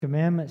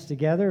Commandments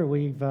together.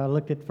 We've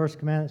looked at the first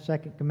commandment,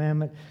 second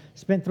commandment,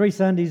 spent 3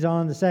 Sundays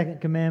on the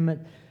second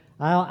commandment.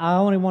 I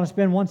only want to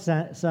spend one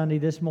Sunday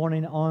this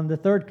morning on the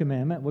third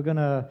commandment. We're going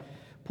to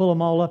pull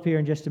them all up here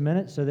in just a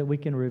minute so that we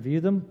can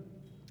review them.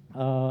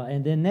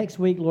 And then next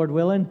week, Lord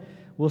willing,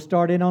 we'll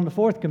start in on the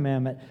fourth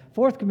commandment.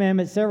 Fourth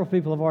commandment, several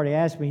people have already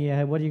asked me,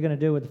 what are you going to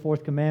do with the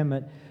fourth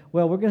commandment?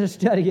 Well, we're going to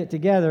study it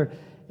together,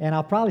 and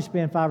I'll probably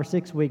spend 5 or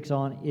 6 weeks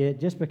on it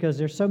just because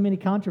there's so many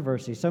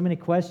controversies, so many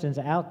questions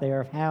out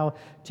there of how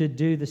to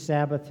do the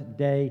Sabbath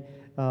day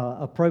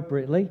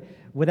appropriately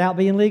without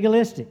being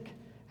legalistic.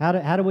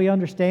 How do we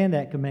understand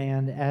that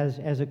command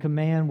as a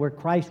command where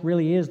Christ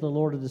really is the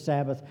Lord of the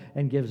Sabbath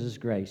and gives us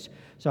grace?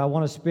 So I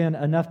want to spend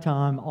enough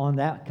time on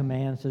that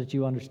command so that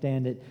you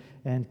understand it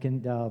and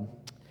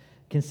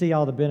can see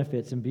all the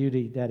benefits and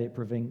beauty that it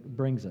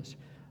brings us.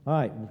 All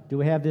right, do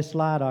we have this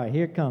slide? All right,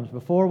 here it comes.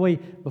 Before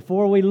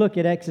we look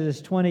at Exodus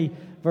 20,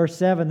 verse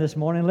 7 this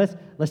morning,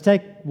 let's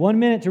take 1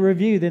 minute to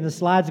review, then the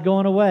slide's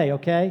going away,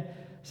 okay?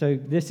 So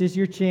this is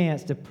your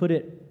chance to put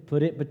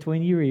it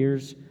between your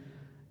ears,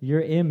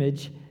 your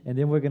image, and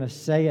then we're going to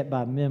say it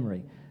by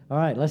memory. All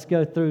right, let's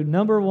go through.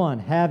 Number 1,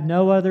 have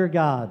no other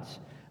gods.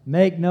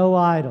 Make no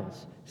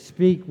idols.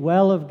 Speak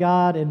well of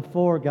God and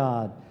for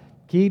God.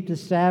 Keep the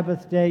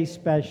Sabbath day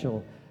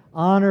special.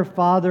 Honor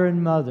father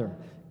and mother.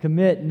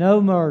 Commit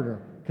no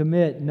murder.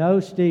 Commit no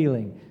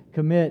stealing.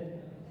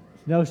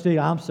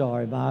 I'm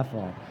sorry, my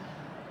fault.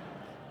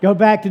 Go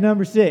back to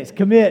number 6.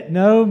 Commit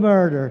no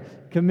murder.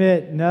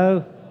 Commit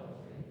no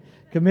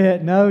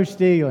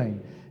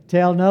stealing.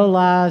 Tell no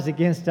lies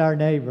against our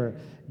neighbor.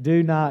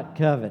 Do not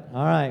covet.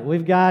 All right,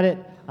 we've got it.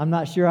 I'm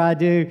not sure I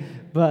do,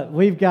 but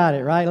we've got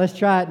it, right? Let's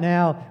try it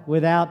now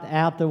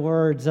without the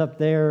words up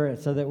there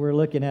so that we're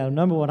looking at them.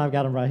 Number 1, I've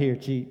got them right here,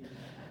 cheat.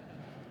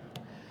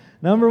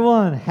 Number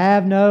 1,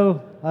 have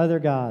no other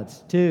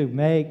gods. 2,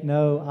 make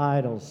no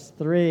idols.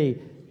 3,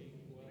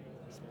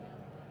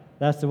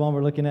 that's the one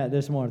we're looking at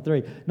this morning.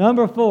 3.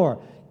 Number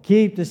 4,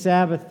 keep the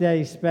Sabbath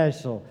day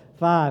special.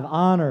 5,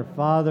 honor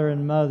father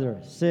and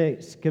mother.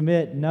 6,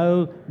 commit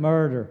no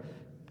murder.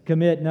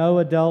 Commit no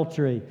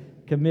adultery.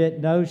 Commit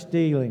no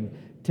stealing.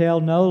 Tell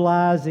no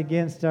lies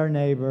against our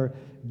neighbor.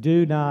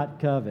 Do not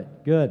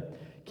covet. Good.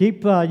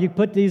 Keep. You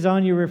put these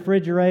on your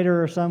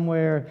refrigerator or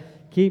somewhere.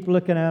 Keep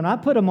looking at them. I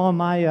put them on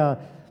my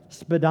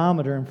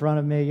speedometer in front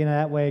of me.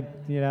 That way,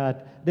 I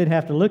didn't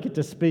have to look at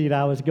the speed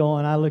I was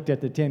going. I looked at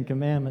the 10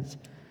 Commandments.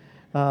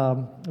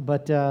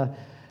 But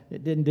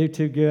it didn't do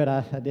too good.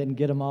 I didn't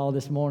get them all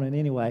this morning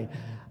anyway.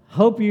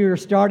 Hope you're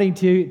starting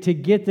to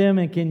get them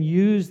and can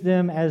use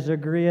them as a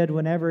grid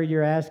whenever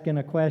you're asking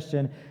a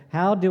question.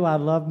 How do I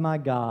love my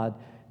God?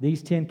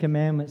 These 10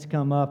 commandments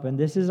come up, and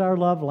this is our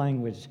love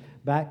language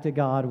back to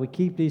God. We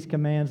keep these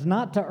commands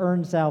not to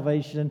earn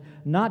salvation,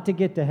 not to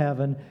get to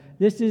heaven.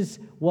 This is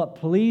what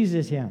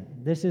pleases Him.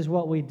 This is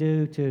what we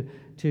do to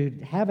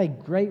have a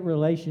great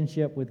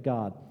relationship with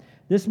God.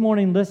 This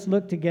morning, let's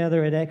look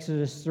together at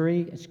Exodus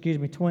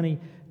 20,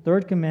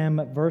 third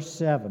commandment, verse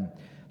 7.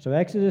 So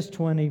Exodus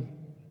 20,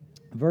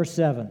 verse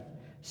 7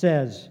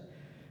 says,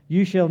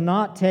 "You shall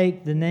not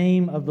take the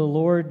name of the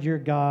Lord your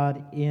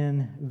God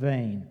in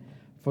vain,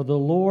 for the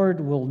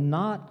Lord will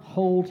not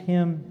hold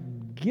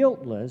him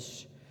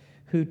guiltless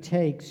who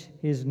takes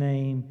his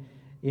name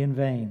in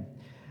vain."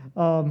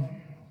 What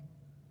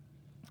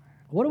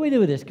do we do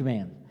with this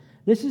command?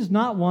 This is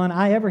not one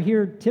I ever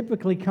hear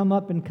typically come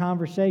up in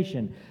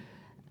conversation.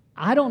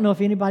 I don't know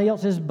if anybody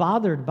else is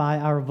bothered by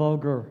our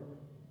vulgar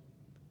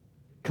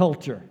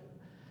culture.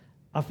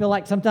 I feel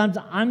like sometimes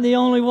I'm the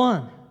only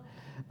one.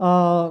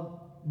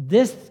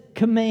 This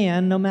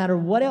command, no matter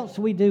what else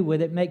we do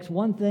with it, makes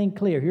one thing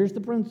clear. Here's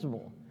the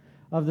principle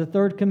of the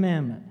third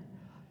commandment.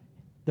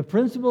 The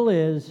principle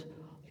is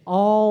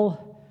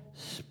all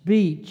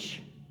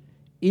speech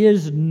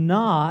is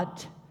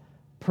not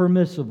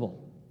permissible.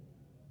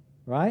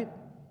 Right?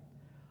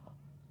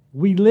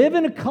 We live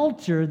in a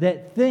culture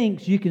that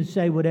thinks you can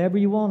say whatever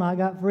you want. I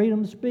got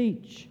freedom of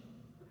speech.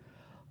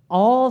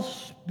 All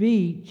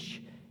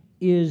speech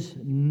is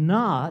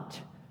not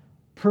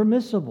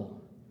permissible.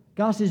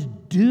 God says,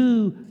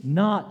 do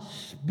not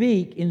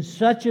speak in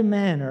such a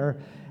manner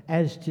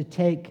as to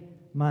take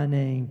my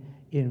name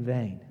in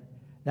vain.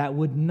 That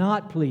would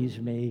not please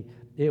me.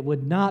 It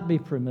would not be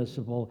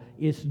permissible.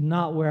 It's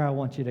not where I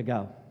want you to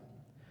go.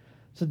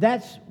 So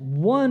that's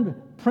one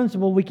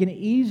principle we can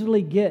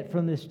easily get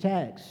from this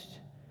text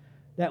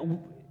that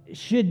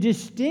should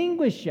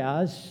distinguish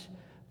us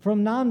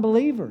from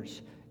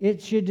non-believers.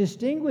 It should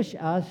distinguish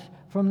us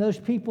from those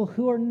people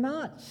who are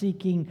not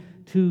seeking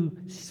to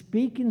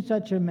speak in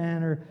such a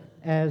manner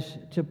as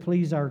to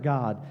please our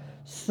God.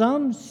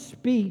 Some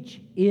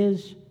speech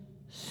is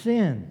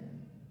sin.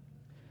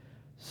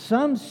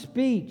 Some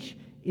speech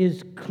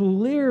is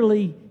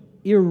clearly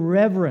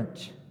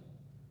irreverent.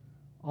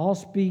 All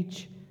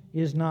speech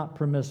is not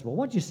permissible.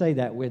 Why don't you say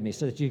that with me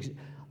so that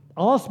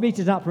all speech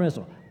is not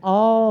permissible.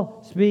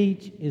 All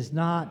speech is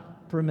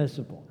not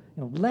permissible.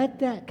 Let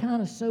that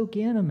kind of soak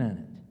in a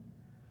minute.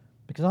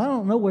 Because I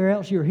don't know where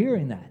else you're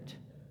hearing that.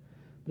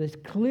 But it's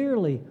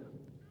clearly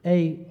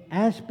a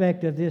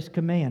aspect of this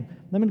command.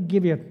 Let me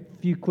give you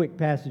a few quick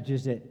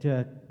passages that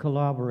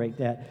corroborate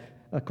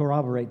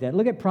that.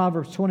 Look at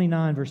Proverbs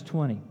 29, verse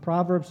 20.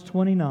 Proverbs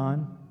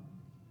 29,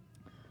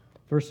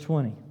 verse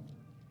 20.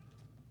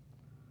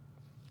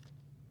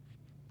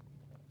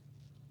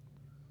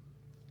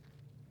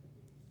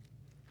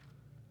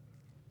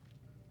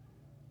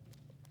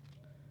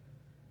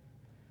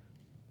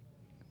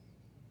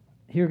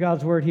 Hear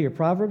God's word here.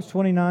 Proverbs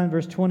 29,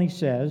 verse 20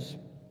 says,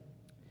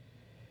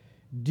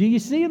 "Do you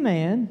see a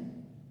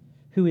man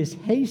who is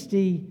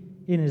hasty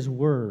in his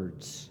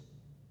words?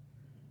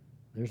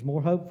 There's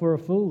more hope for a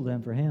fool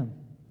than for him."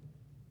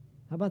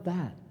 How about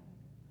that?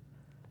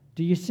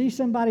 Do you see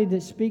somebody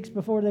that speaks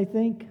before they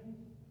think?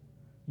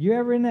 You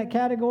ever in that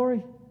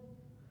category?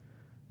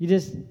 You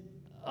just,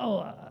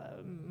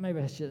 maybe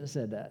I shouldn't have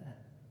said that.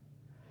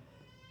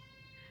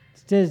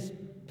 It says,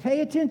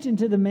 pay attention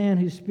to the man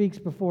who speaks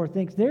before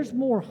thinks. There's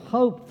more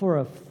hope for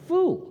a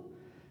fool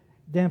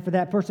than for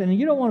that person. And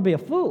you don't want to be a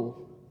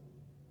fool.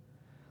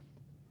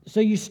 So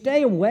you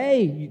stay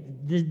away.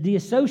 The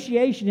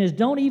association is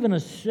don't even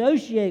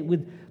associate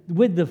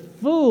with the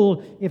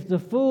fool if the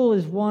fool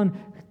is one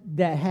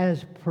that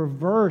has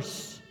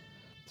perverse,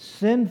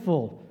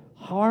 sinful,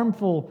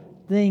 harmful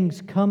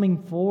things coming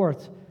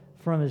forth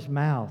from his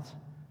mouth.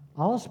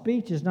 All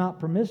speech is not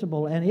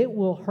permissible, and it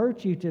will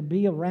hurt you to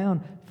be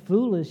around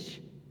foolish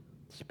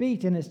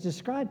speech. And it's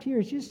described here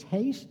as just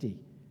hasty,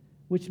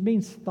 which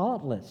means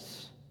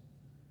thoughtless.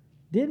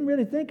 Didn't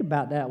really think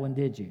about that one,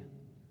 did you?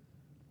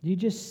 You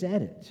just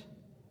said it.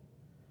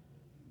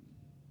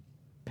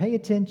 Pay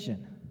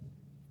attention.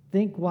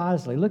 Think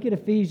wisely. Look at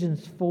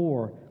Ephesians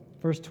 4,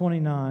 verse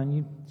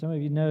 29. Some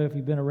of you know, if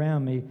you've been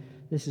around me,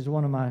 this is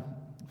one of my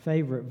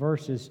favorite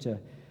verses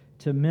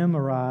to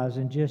memorize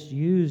and just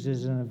use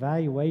as an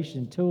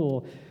evaluation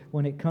tool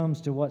when it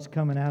comes to what's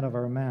coming out of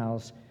our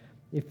mouths.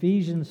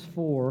 Ephesians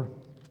 4,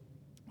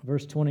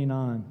 verse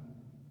 29.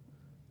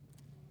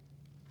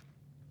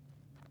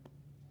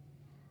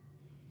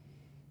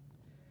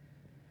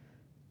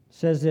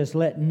 Says this,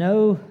 "Let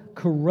no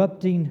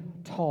corrupting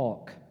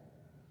talk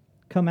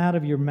come out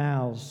of your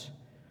mouths,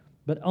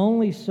 but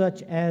only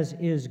such as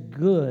is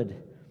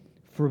good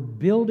for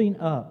building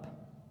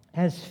up,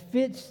 as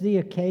fits the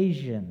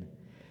occasion,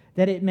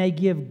 that it may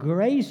give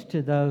grace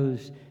to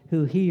those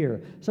who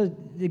hear." So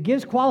it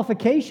gives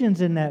qualifications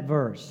in that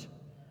verse.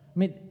 I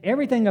mean,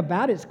 everything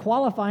about it's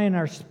qualifying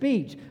our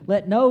speech.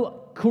 Let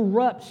no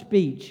corrupt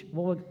speech.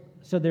 Well,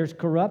 so there's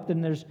corrupt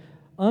and there's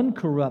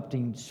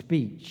uncorrupting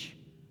speech.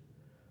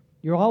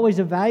 You're always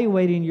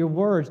evaluating your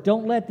words.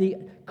 Don't let the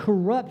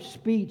corrupt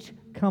speech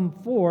come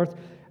forth.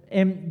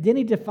 And then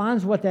he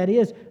defines what that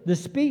is. The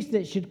speech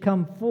that should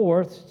come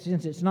forth,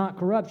 since it's not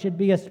corrupt, should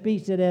be a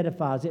speech that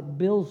edifies. It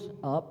builds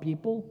up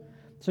people.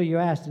 So you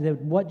asked,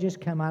 what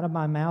just came out of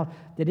my mouth?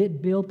 Did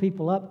it build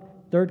people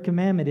up? Third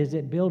commandment, is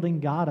it building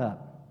God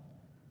up?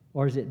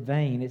 Or is it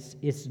vain?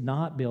 It's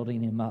not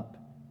building him up.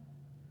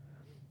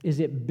 Is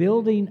it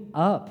building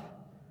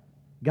up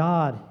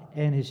God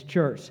and his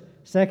church?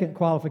 Second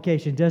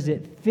qualification, does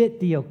it fit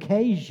the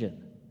occasion?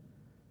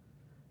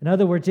 In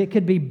other words, it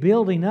could be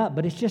building up,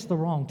 but it's just the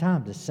wrong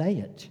time to say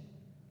it.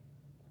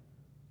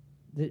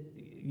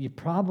 You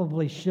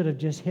probably should have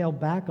just held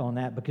back on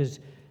that because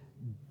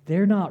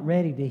they're not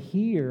ready to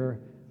hear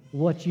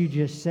what you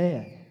just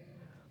said.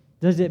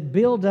 Does it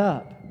build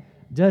up?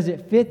 Does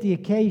it fit the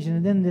occasion?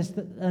 And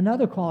then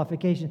another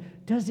qualification,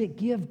 does it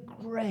give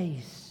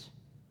grace?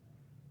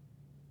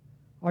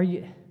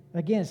 Again,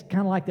 it's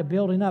kind of like the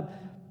building up.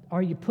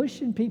 Are you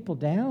pushing people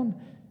down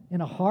in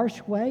a harsh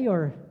way,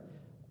 or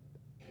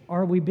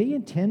are we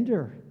being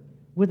tender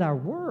with our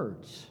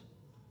words,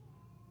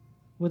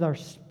 with our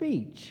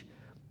speech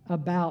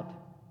about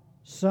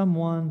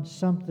someone,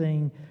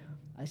 something?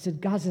 I said,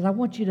 God said, I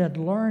want you to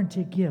learn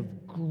to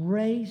give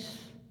grace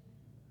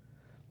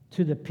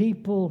to the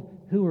people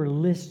who are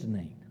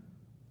listening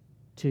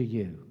to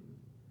you.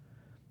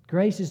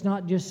 Grace is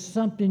not just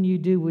something you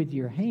do with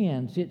your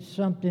hands. It's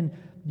something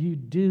you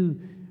do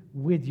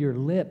with your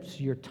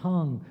lips, your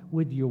tongue,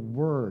 with your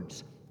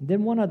words. And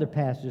then one other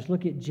passage.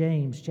 Look at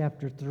James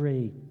chapter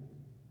 3,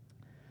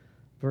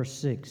 verse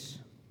 6.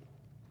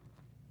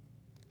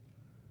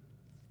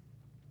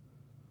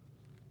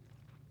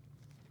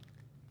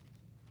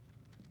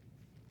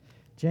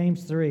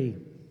 James 3,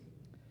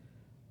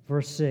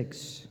 verse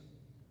 6.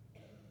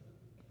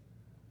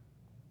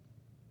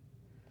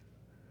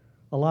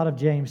 A lot of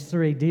James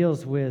 3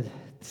 deals with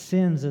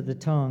sins of the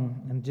tongue.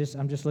 And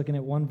I'm just looking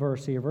at one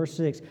verse here. Verse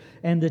 6.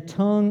 "And the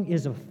tongue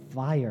is a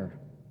fire,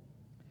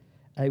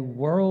 a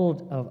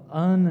world of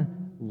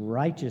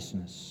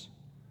unrighteousness.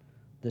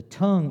 The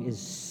tongue is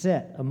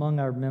set among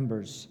our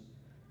members,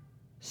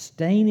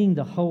 staining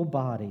the whole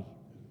body,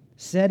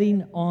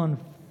 setting on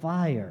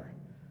fire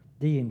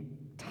the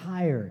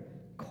entire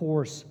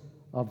course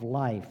of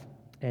life,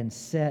 and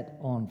set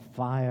on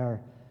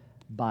fire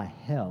by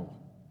hell."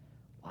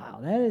 Wow,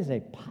 that is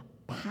a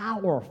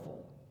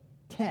powerful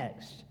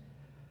text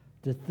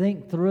to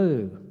think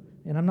through.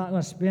 And I'm not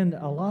going to spend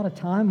a lot of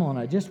time on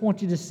it. I just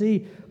want you to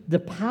see the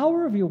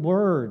power of your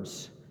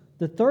words.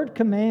 The third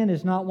command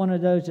is not one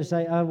of those to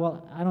say, oh,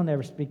 well, I don't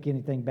ever speak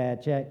anything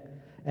bad, check,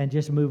 and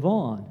just move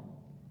on.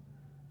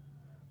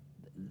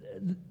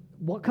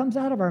 What comes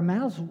out of our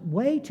mouths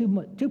way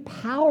too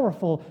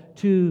powerful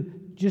to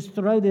just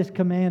throw this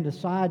command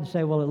aside and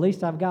say, well, at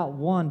least I've got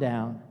one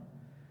down.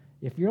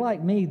 If you're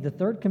like me, the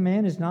third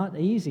command is not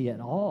easy at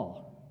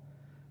all.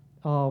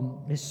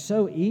 It's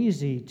so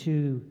easy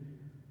to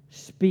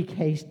speak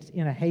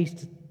in a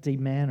hasty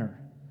manner,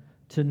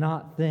 to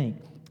not think.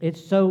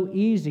 It's so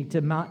easy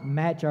to not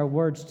match our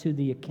words to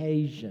the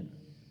occasion.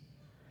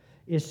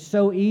 It's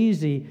so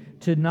easy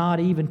to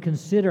not even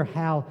consider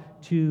how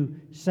to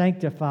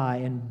sanctify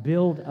and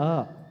build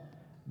up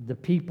the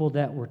people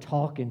that we're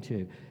talking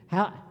to.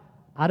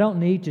 I don't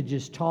need to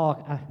just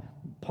talk.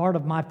 Part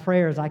of my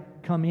prayer as I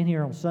come in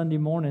here on Sunday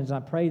mornings, I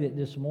pray that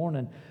this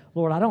morning,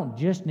 Lord, I don't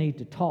just need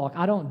to talk.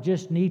 I don't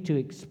just need to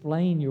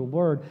explain your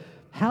word.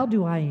 How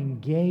do I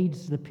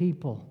engage the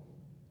people?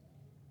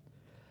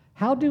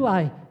 How do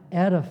I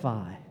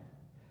edify?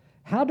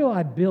 How do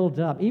I build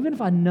up? Even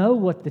if I know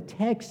what the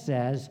text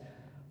says,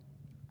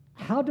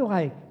 how do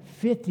I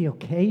fit the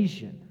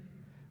occasion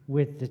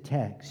with the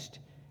text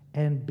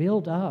and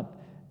build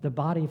up the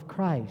body of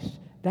Christ?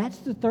 That's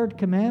the third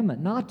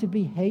commandment, not to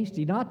be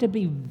hasty, not to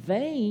be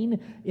vain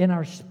in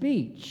our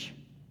speech,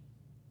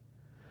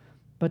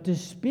 but to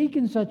speak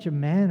in such a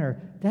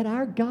manner that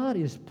our God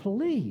is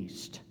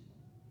pleased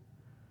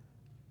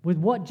with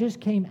what just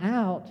came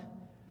out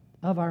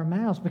of our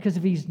mouths. Because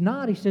if He's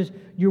not, He says,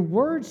 your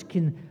words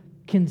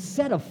can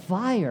set a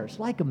fire. It's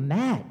like a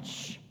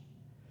match.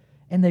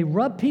 And they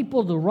rub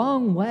people the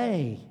wrong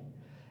way.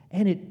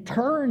 And it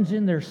turns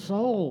in their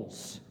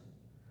souls.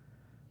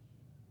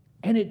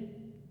 And it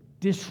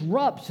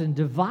disrupts and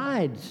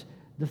divides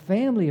the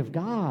family of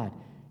God.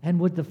 And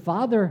would the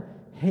Father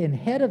and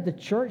head of the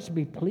church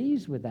be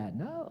pleased with that?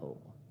 No.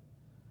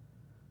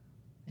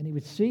 And He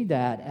would see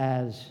that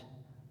as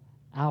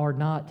our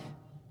not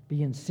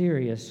being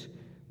serious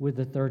with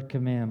the third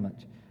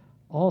commandment.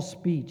 All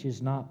speech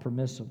is not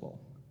permissible.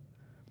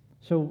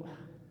 So,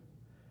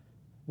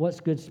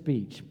 what's good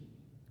speech?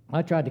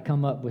 I tried to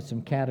come up with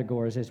some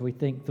categories as we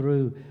think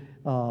through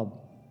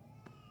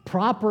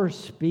proper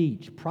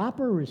speech,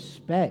 proper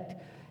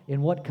respect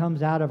in what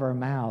comes out of our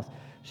mouth.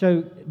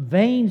 So,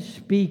 vain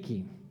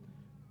speaking,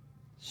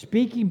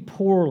 speaking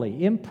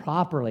poorly,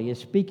 improperly, is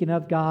speaking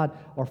of God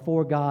or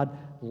for God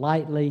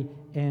lightly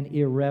and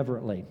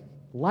irreverently.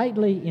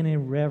 Lightly and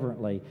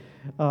irreverently.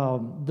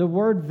 The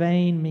word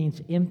vain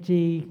means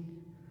empty,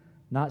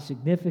 not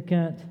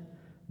significant,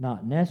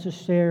 not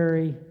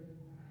necessary.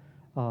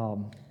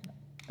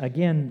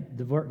 Again,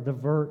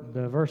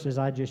 the verses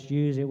I just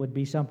used, it would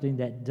be something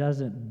that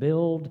doesn't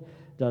build,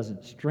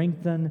 doesn't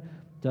strengthen,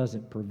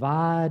 doesn't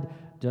provide,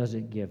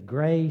 doesn't give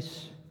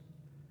grace.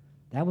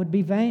 That would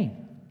be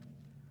vain.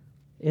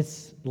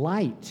 It's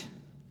light.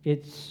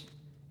 It's,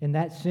 in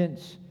that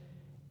sense,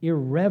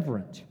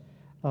 irreverent.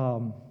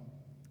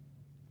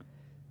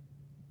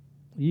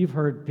 You've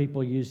heard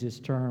people use this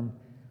term,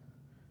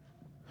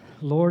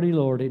 Lordy,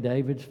 Lordy,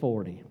 David's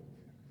 40.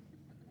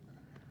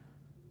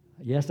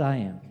 Yes, I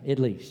am, at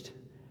least.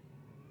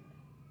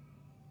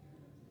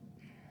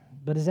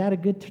 But is that a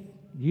good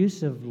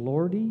use of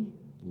Lordy?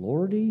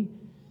 Lordy?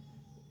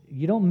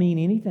 You don't mean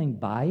anything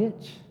by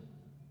it.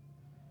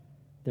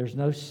 There's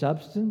no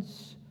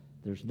substance.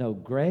 There's no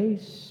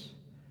grace.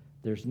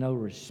 There's no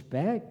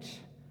respect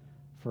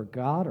for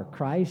God or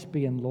Christ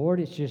being Lord.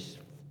 It's just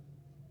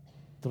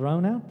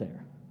thrown out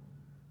there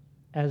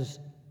as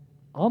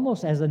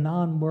almost as a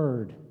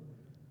non-word.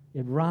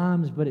 It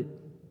rhymes, but it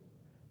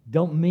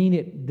don't mean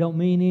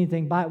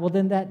anything by it. Well,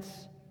 then that's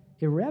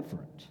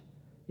irreverent.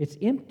 It's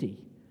empty.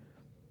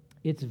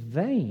 It's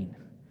vain.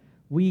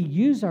 We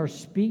use our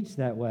speech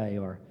that way,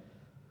 or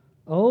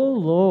oh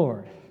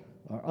Lord,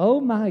 or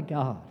oh my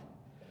God,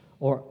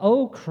 or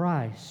oh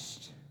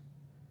Christ.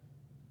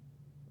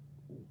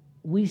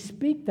 We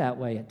speak that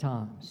way at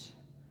times.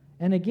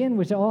 And again,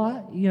 we say,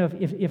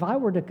 if I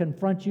were to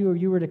confront you or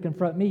you were to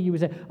confront me, you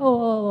would say,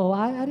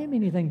 I didn't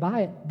mean anything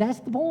by it. That's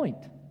the point.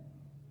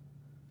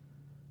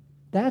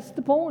 That's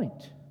the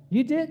point.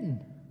 You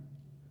didn't.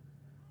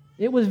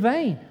 It was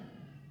vain.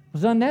 It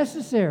was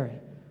unnecessary.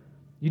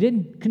 You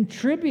didn't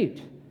contribute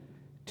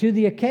to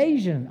the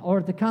occasion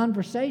or the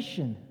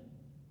conversation.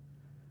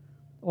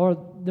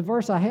 Or the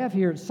verse I have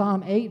here,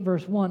 Psalm 8,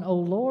 verse 1, O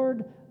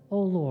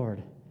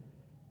Lord,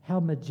 how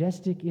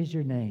majestic is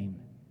your name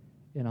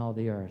in all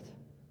the earth.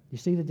 You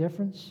see the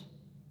difference?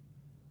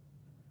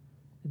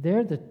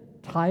 There, the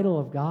title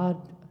of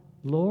God,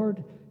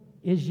 Lord,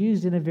 is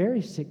used in a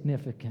very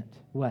significant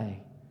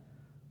way.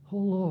 Oh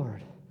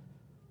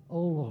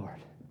Lord,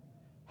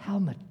 how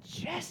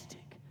majestic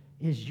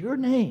is your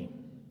name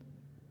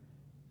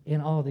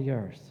in all the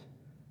earth.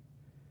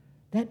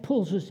 That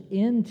pulls us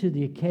into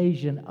the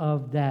occasion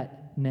of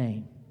that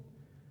name,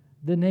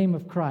 the name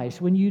of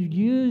Christ. When you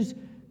use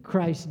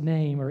Christ's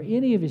name or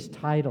any of His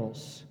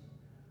titles,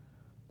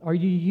 are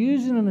you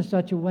using them in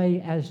such a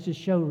way as to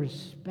show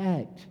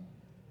respect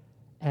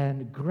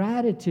and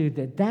gratitude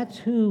that that's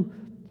who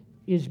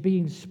is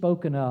being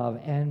spoken of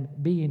and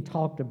being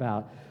talked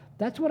about.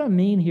 That's what I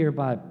mean here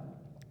by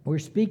we're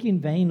speaking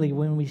vainly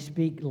when we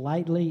speak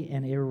lightly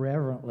and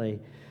irreverently.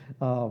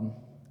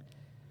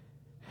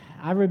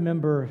 I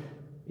remember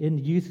in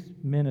youth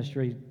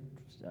ministry,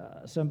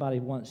 somebody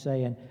once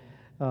saying,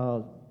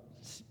 I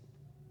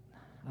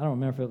don't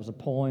remember if it was a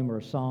poem or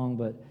a song,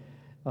 but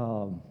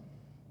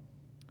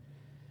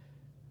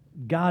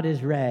God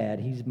is rad,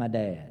 He's my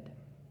dad.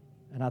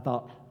 And I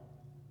thought,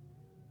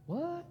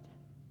 what?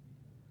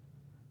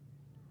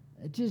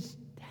 It just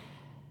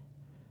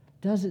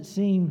doesn't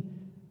seem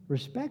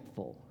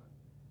respectful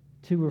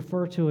to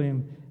refer to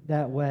Him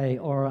that way.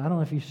 Or I don't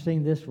know if you've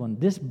seen this one,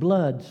 this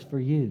blood's for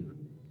you.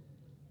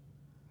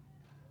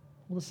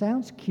 Well, it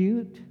sounds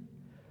cute,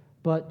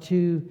 but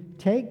to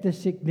take the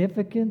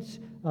significance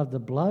of the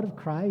blood of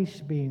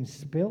Christ being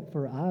spilt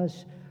for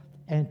us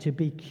and to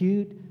be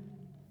cute,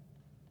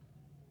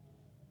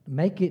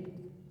 make it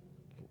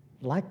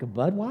like a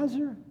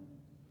Budweiser?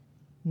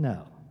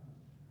 No.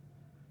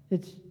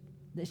 It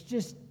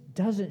just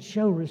doesn't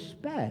show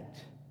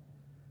respect.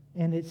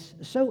 And it's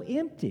so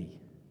empty.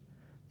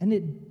 And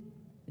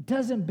it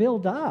doesn't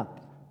build up,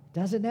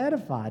 doesn't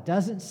edify,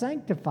 doesn't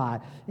sanctify.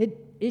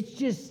 It's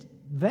just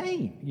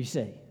vain, you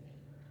see.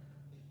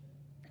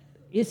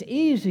 It's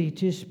easy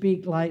to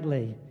speak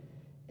lightly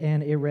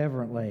and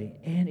irreverently,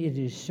 and it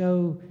is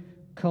so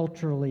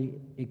culturally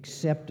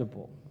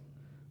acceptable.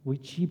 We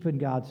cheapen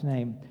God's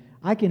name.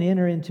 I can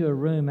enter into a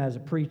room as a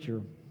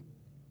preacher,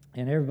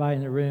 and everybody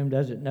in the room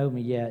doesn't know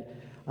me yet.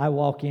 I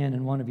walk in,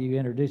 and one of you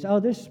introduce, oh,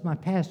 this is my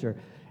pastor,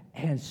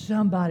 and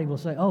somebody will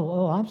say,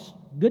 I'm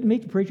good to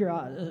meet the preacher.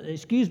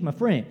 Excuse my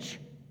French.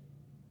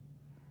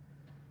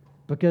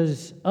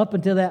 Because up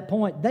until that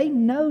point, they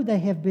know they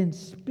have been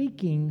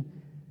speaking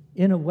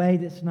in a way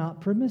that's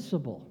not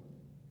permissible.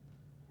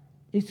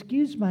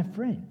 Excuse my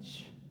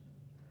French.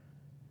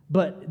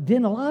 But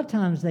then a lot of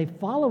times they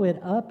follow it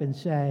up and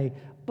say,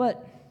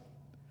 but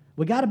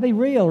we got to be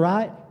real,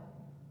 right?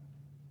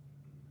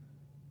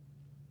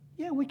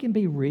 Yeah, we can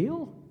be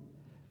real,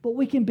 but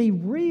we can be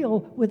real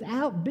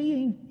without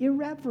being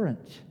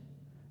irreverent.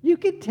 You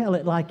can tell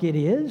it like it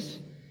is.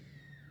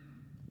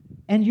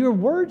 And your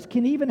words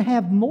can even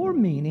have more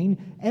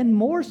meaning and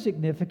more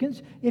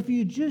significance if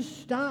you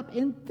just stop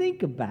and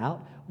think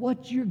about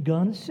what you're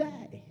going to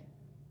say.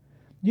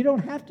 You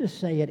don't have to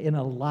say it in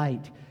a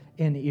light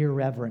and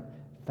irreverent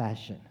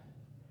fashion.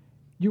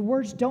 Your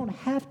words don't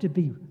have to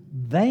be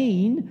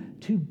vain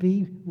to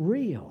be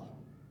real.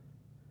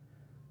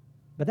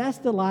 But that's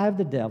the lie of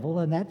the devil,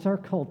 and that's our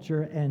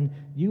culture, and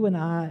you and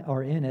I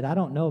are in it. I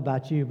don't know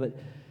about you, but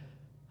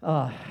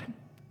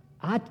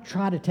I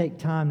try to take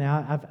time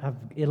now. I've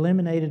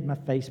eliminated my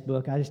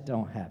Facebook. I just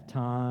don't have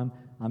time.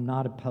 I'm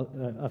not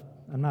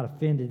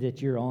offended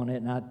that you're on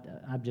it, and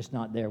I'm just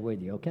not there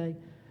with you, okay?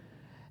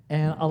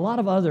 And a lot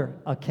of other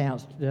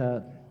accounts,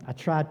 I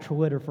tried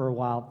Twitter for a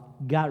while,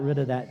 got rid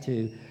of that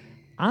too.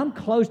 I'm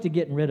close to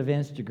getting rid of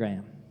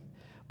Instagram.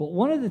 But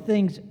one of the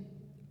things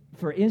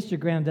for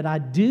Instagram that I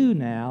do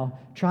now,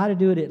 try to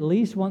do it at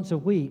least once a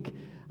week,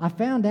 I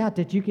found out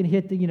that you can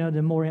hit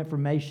the more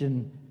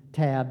information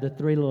tab, the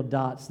three little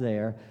dots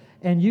there,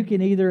 and you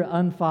can either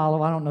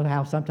unfollow. I don't know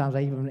how, sometimes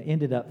I even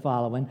ended up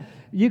following.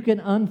 You can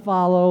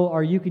unfollow,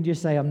 or you can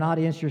just say, I'm not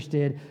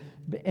interested.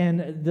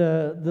 And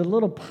the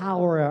little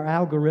power or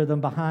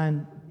algorithm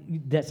behind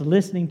that's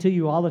listening to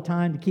you all the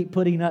time to keep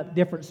putting up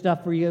different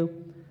stuff for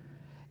you,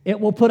 it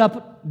will put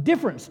up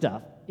different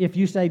stuff if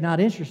you say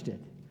not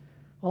interested.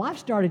 Well, I've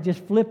started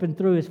just flipping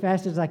through as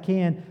fast as I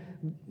can,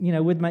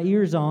 with my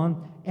ears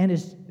on,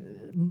 and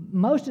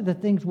most of the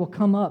things will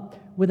come up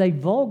with a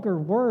vulgar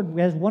word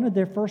as one of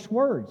their first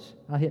words.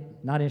 I hit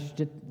not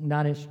interested,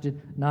 not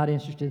interested, not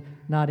interested,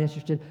 not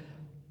interested.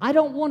 I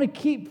don't want to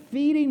keep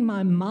feeding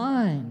my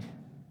mind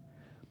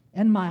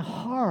and my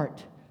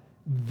heart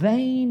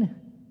vain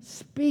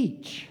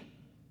speech,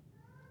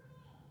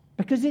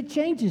 because it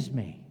changes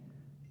me.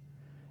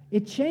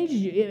 It changes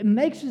you. It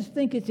makes us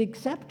think it's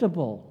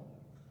acceptable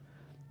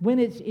when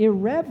it's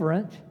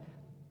irreverent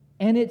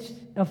and it's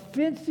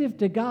offensive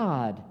to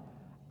God.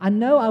 I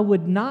know I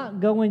would not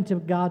go into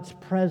God's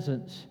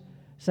presence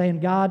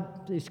saying,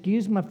 God,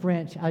 excuse my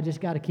French, I just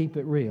got to keep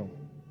it real.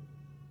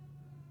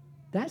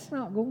 That's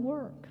not going to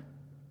work.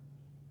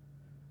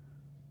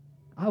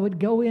 I would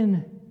go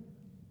in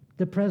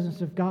the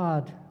presence of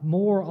God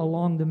more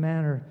along the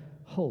manner,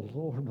 oh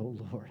Lord,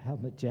 how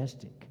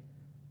majestic.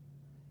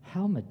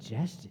 How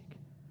majestic.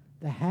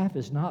 The half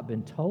has not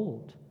been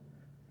told.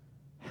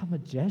 How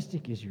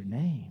majestic is your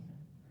name.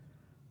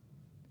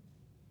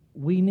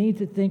 We need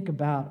to think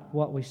about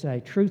what we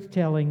say.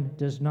 Truth-telling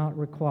does not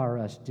require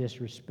us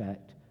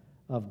disrespect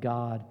of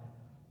God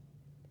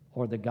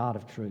or the God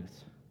of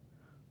truth.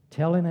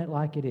 Telling it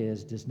like it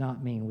is does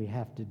not mean we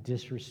have to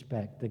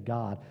disrespect the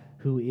God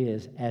who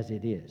is as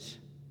it is,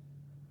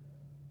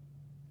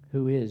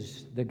 who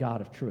is the God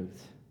of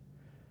truth.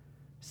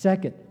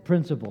 Second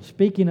principle,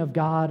 speaking of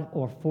God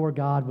or for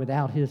God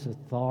without His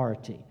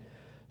authority.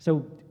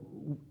 So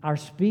our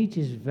speech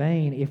is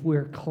vain if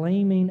we're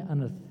claiming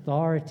an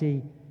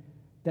authority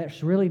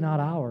that's really not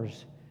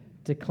ours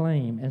to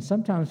claim. And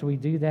sometimes we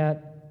do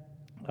that.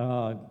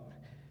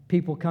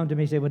 People come to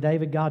me and say, well,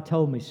 David, God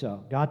told me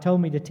so. God told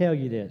me to tell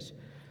you this.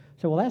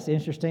 So, well, that's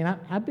interesting.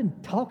 I've been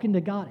talking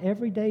to God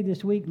every day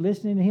this week,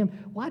 listening to Him.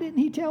 Why didn't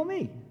He tell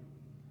me?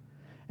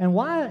 And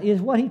why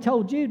is what He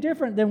told you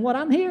different than what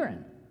I'm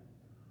hearing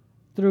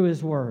through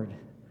His Word?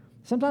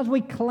 Sometimes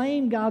we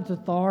claim God's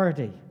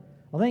authority.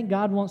 I think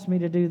God wants me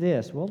to do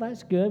this. Well,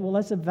 that's good. Well,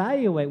 let's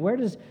evaluate. Where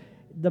does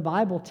the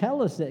Bible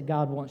tell us that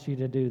God wants you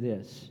to do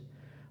this?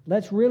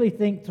 Let's really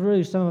think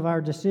through some of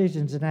our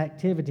decisions and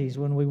activities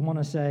when we want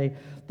to say,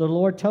 the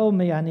Lord told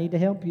me I need to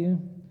help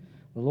you.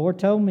 The Lord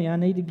told me I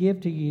need to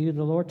give to you.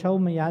 The Lord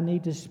told me I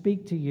need to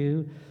speak to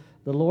you.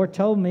 The Lord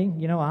told me,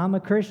 I'm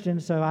a Christian,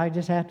 so I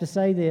just have to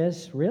say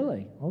this.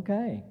 Really?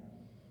 Okay.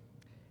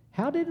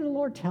 How did the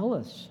Lord tell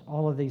us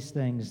all of these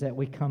things that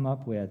we come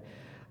up with?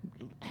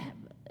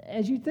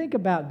 As you think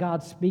about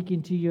God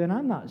speaking to you, and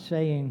I'm not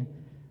saying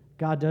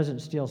God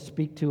doesn't still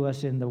speak to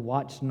us in the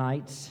watchful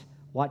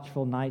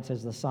nights,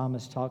 as the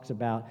psalmist talks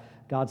about.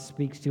 God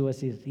speaks to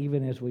us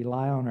even as we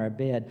lie on our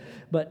bed.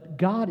 But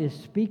God is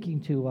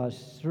speaking to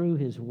us through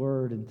His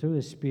Word and through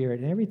His Spirit.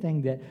 And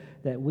everything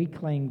that we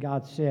claim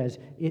God says,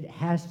 it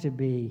has to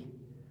be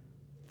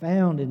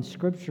found in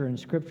Scripture and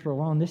Scripture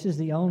alone. This is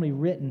the only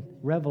written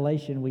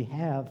revelation we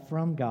have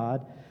from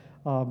God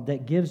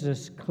that gives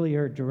us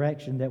clear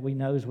direction that we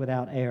know is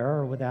without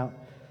error or without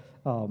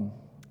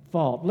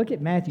fault. Look at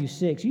Matthew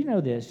 6. You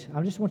know this.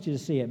 I just want you to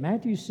see it.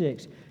 Matthew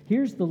 6.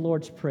 Here's the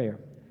Lord's Prayer.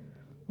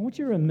 I want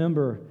you to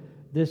remember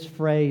this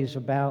phrase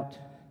about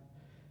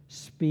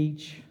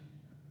speech,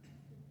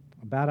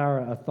 about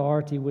our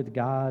authority with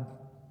God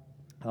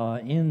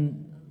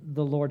in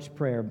the Lord's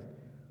Prayer.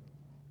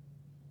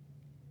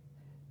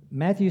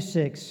 Matthew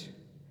 6,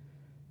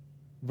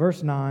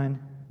 verse 9.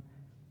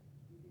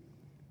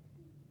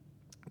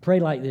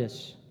 Pray like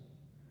this.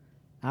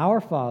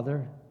 Our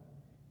Father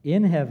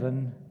in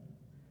heaven,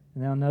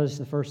 and now notice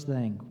the first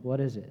thing. What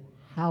is it?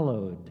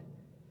 Hallowed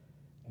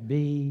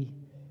be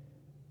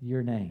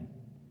your name.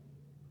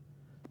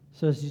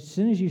 So as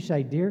soon as you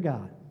say, dear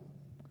God,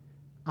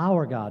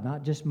 our God,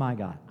 not just my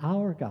God,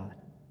 our God,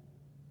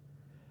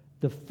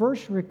 the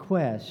first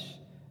request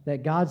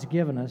that God's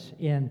given us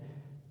in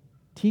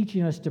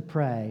teaching us to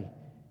pray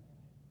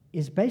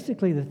is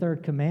basically the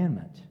third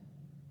commandment.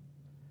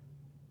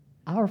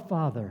 Our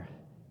Father,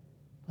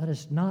 let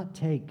us not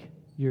take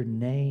your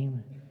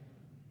name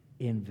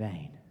in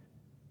vain.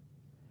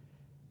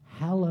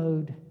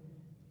 Hallowed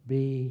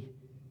be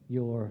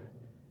your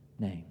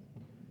name.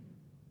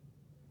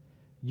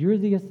 You're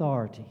the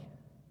authority.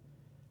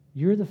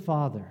 You're the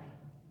Father.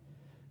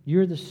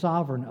 You're the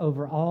sovereign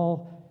over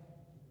all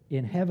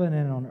in heaven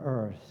and on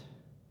earth.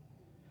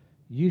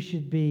 You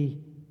should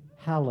be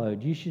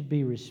hallowed. You should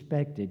be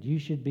respected. You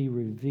should be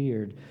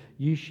revered.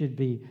 You should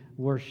be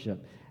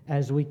worshiped.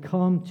 As we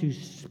come to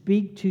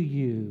speak to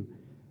you,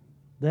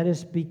 let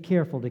us be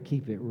careful to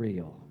keep it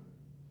real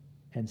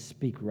and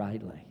speak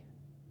rightly.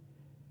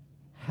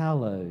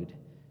 Hallowed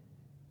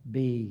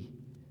be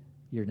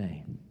your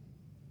name.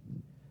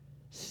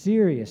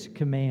 Serious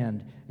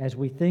command as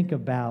we think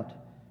about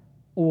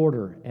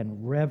order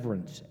and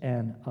reverence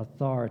and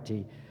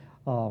authority.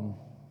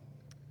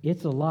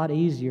 It's a lot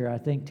easier, I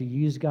think, to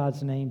use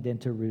God's name than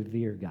to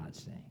revere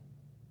God's name.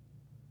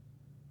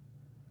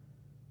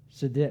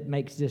 So that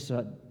makes this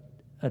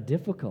a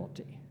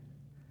difficulty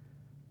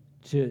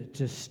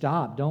to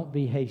stop. Don't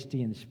be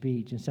hasty in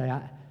speech and say,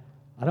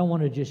 I don't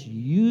want to just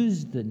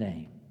use the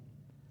name.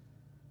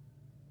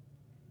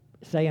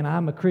 Saying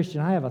I'm a Christian,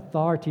 I have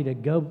authority to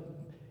go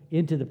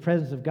into the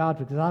presence of God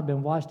because I've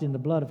been washed in the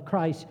blood of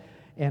Christ,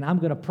 and I'm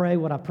going to pray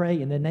what I pray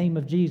in the name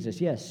of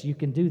Jesus. Yes, you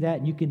can do that,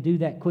 and you can do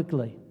that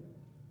quickly.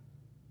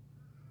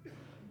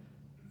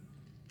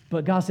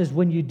 But God says,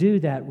 when you do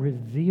that,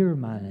 revere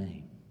my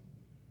name.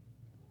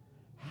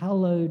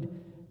 Hallowed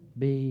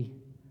be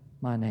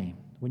my name.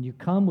 When you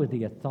come with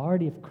the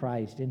authority of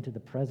Christ into the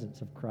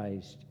presence of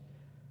Christ,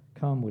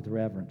 come with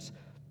reverence.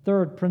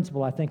 Third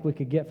principle I think we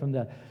could get from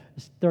the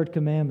third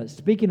commandment,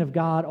 speaking of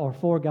God or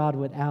for God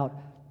without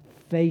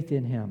faith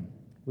in Him.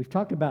 We've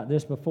talked about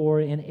this before.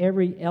 In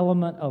every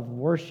element of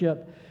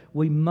worship,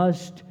 we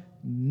must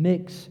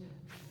mix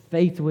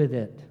faith with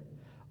it,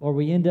 or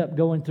we end up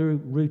going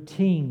through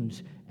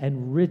routines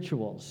and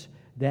rituals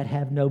that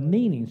have no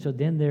meaning, so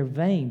then they're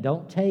vain.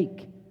 Don't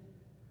take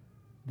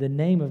the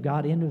name of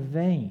God in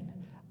vain.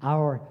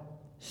 Our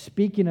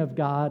speaking of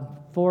God,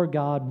 for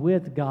God,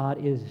 with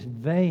God is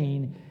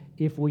vain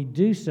if we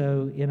do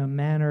so in a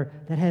manner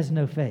that has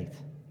no faith.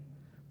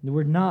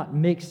 We're not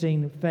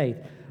mixing faith.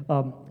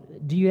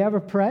 Do you ever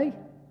pray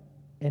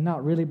and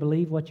not really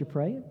believe what you're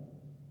praying?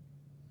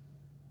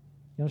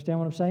 You understand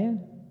what I'm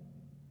saying?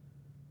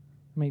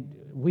 I mean,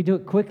 we do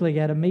it quickly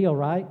at a meal,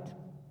 right?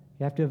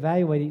 You have to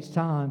evaluate each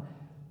time.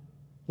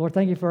 Lord,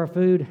 thank you for our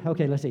food.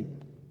 Okay, let's eat.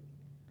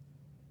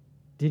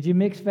 Did you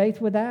mix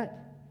faith with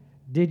that?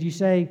 Did you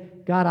say,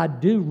 God, I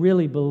do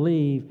really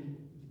believe?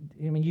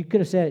 I mean, you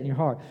could have said it in your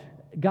heart.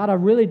 God, I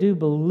really do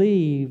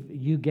believe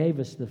you gave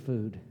us the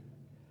food.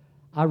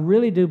 I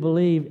really do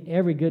believe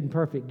every good and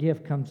perfect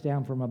gift comes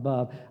down from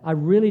above. I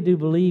really do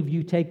believe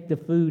you take the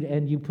food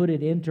and you put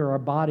it into our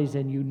bodies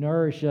and you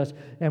nourish us,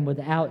 and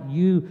without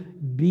you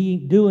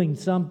doing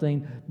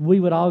something,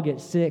 we would all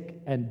get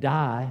sick and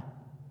die.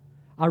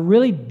 I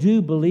really do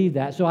believe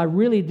that, so I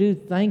really do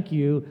thank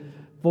you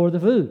for the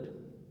food.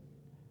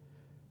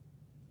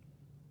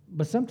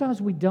 But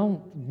sometimes we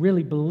don't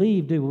really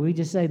believe, do we? We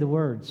just say the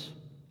words.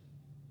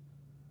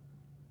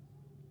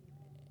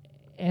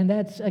 And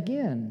that's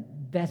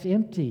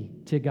empty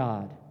to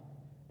God.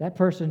 That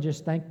person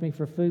just thanked me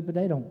for food, but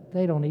they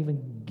don't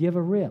even give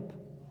a rip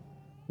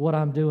what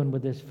I'm doing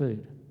with this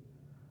food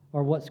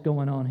or what's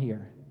going on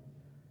here.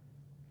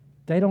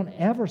 They don't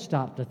ever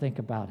stop to think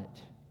about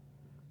it.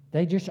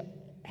 They just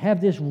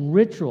have this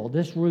ritual,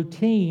 this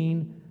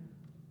routine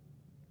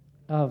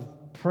of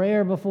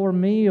prayer before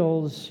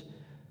meals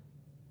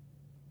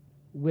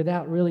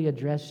without really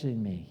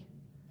addressing me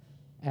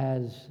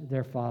as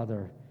their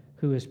Father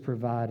who is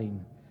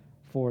providing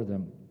for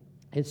them.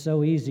 It's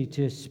so easy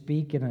to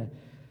speak in a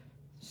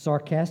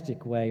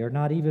sarcastic way or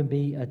not even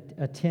be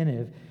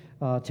attentive,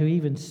 to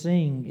even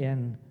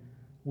sing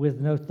with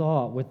no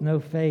thought, with no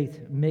faith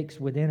mixed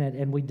within it.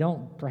 And we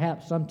don't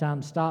perhaps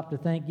sometimes stop to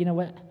think, you know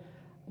what?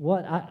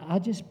 I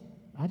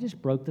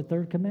just broke the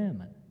third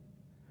commandment.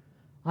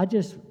 I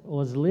just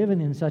was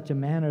living in such a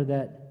manner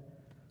that,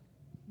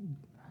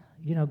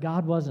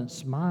 God wasn't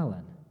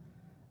smiling.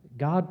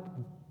 God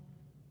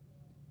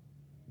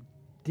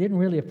didn't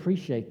really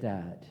appreciate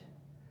that.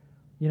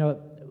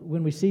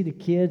 When we see the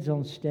kids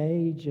on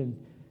stage and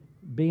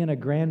being a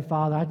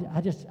grandfather,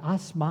 I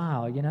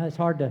smile. It's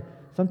hard to,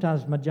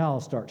 sometimes my jaw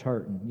starts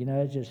hurting.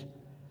 It's just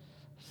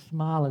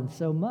smiling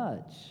so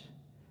much.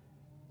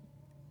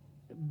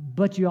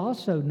 But you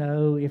also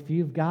know if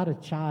you've got a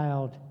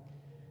child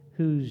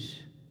who's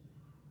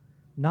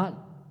not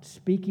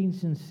speaking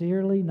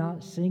sincerely,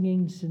 not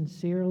singing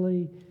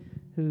sincerely,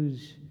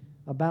 who's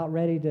about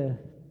ready to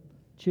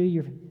chew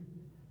your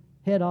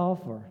head off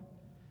or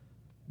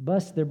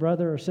bust their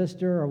brother or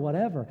sister or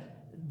whatever,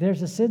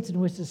 there's a sense in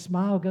which the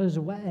smile goes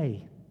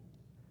away.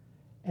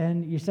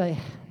 And you say,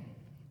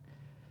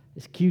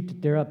 it's cute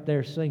that they're up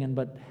there singing,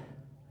 but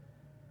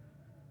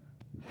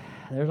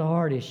there's a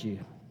heart issue.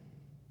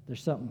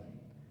 There's something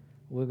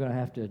we're going to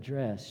have to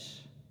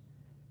address.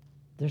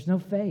 There's no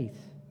faith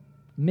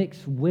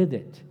mixed with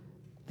it.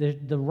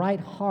 The right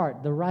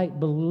heart, the right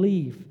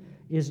belief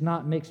is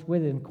not mixed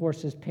with it. And of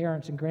course, as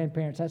parents and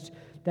grandparents,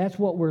 that's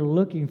what we're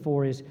looking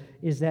for is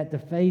that the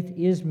faith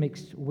is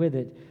mixed with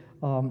it.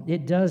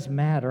 It does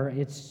matter.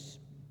 It's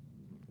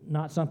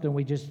not something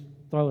we just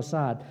throw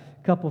aside.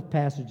 A couple of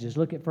passages.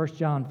 Look at 1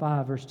 John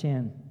 5, verse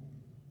 10.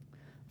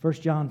 1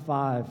 John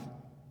 5,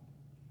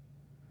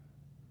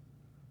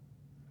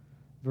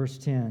 verse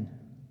 10.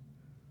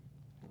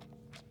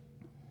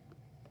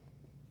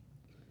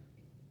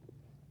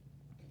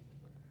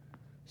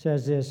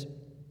 Says this: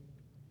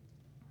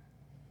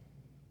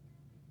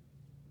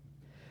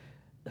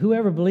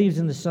 whoever believes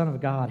in the Son of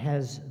God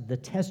has the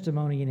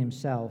testimony in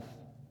himself.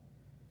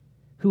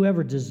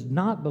 Whoever does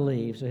not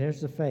believe, so here's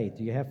the faith.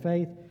 Do you have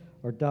faith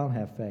or don't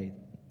have faith?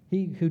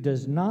 He who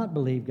does not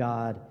believe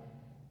God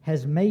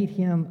has made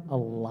him a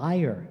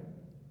liar,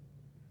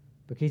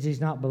 because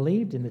he's not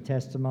believed in the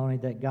testimony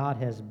that God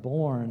has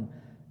borne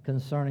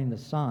concerning the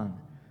Son.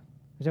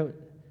 So,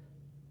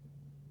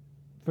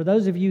 for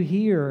those of you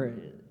here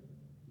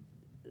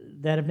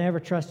that have never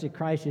trusted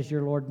Christ as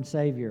your Lord and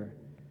Savior,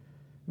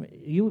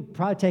 you would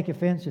probably take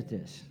offense at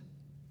this.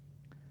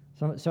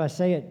 So I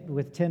say it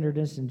with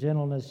tenderness and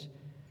gentleness,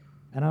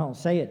 and I don't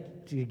say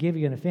it to give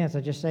you an offense.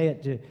 I just say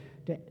it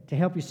to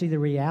help you see the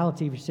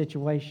reality of your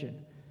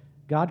situation.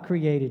 God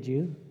created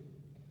you.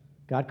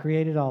 God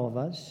created all of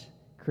us,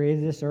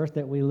 created this earth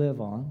that we live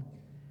on.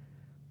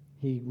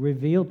 He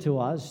revealed to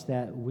us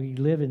that we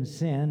live in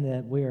sin,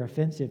 that we are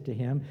offensive to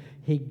Him.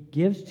 He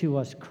gives to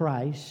us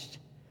Christ.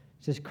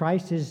 He says,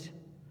 Christ is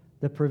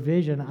the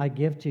provision I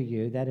give to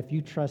you, that if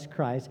you trust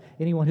Christ,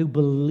 anyone who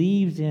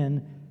believes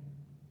in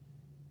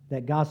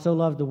that God so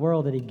loved the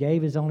world that He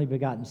gave His only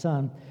begotten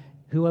Son,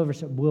 whoever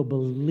will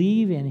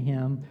believe in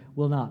Him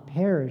will not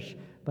perish,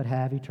 but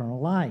have eternal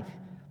life.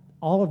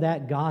 All of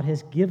that God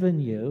has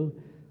given you,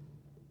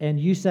 and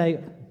you say,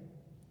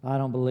 I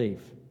don't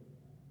believe.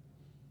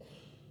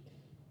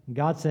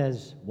 God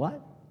says,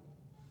 what?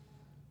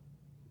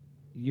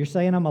 You're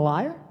saying I'm a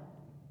liar?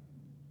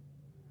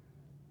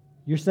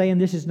 You're saying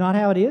this is not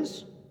how it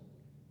is?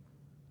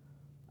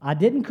 I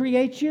didn't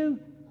create you.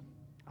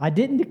 I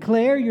didn't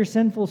declare your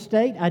sinful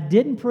state. I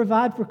didn't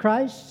provide for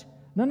Christ.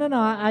 No.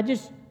 I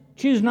just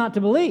choose not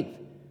to believe.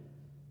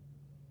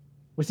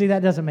 Well, see,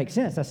 that doesn't make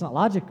sense. That's not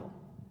logical.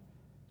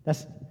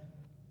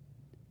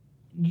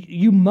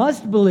 You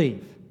must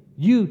believe.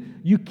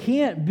 You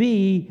can't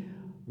be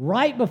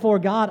right before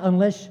God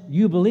unless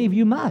you believe.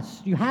 You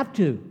must. You have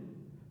to.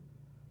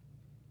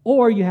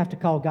 Or you have to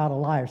call God a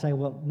liar. Say,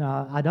 well,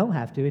 no, I don't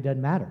have to. It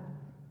doesn't matter.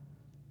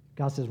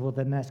 God says, well,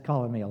 then that's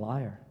calling me a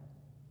liar.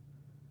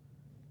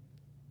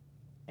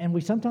 And we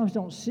sometimes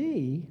don't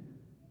see,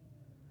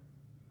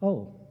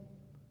 oh,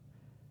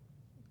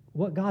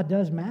 what God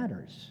does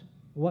matters.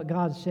 What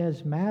God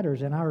says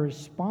matters, and our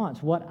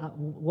response,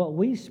 what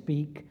we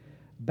speak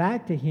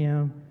back to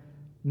Him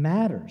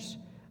matters.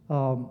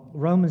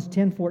 Romans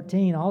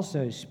 10:14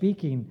 also,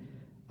 speaking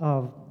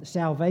of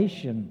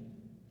salvation,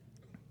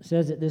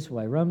 says it this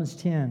way. Romans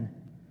 10,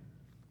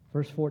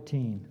 verse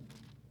 14.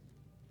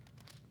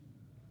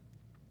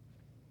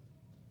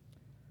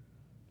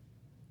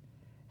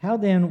 How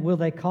then will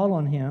they call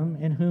on Him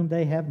in whom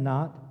they have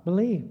not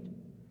believed?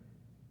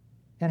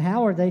 And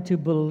how are they to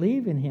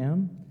believe in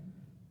Him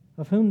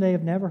of whom they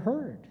have never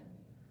heard?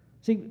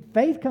 See,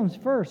 faith comes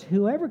first.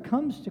 Whoever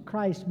comes to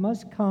Christ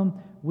must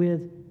come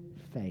with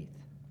faith.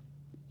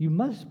 You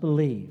must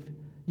believe.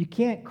 You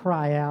can't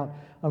cry out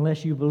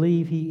unless you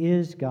believe He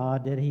is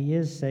God, that He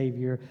is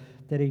Savior,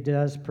 that He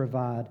does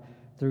provide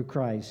through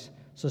Christ.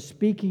 So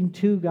speaking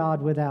to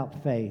God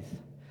without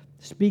faith,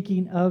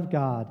 speaking of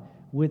God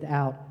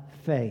without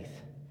faith,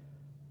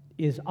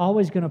 is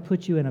always going to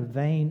put you in a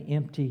vain,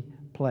 empty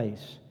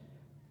place.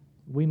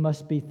 We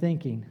must be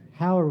thinking,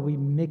 how are we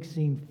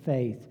mixing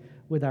faith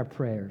with our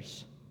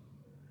prayers?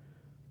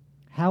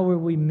 How are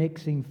we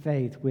mixing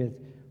faith with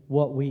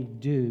what we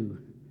do,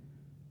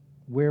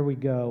 where we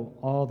go,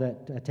 all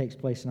that takes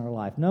place in our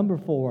life? Number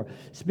 4,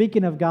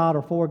 speaking of God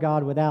or for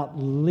God without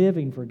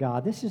living for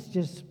God. This is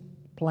just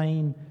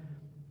plain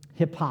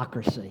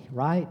hypocrisy,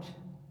 right?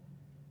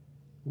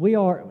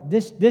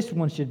 This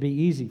one should be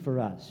easy for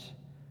us.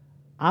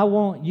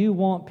 You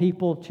want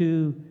people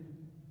to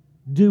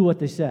do what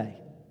they say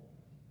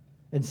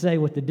and say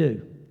what they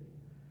do.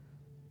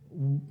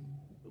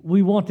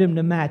 We want them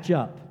to match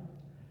up.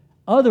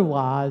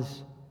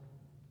 Otherwise,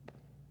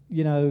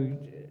 you're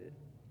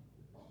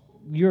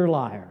a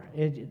liar.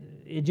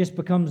 It just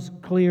becomes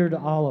clear to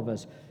all of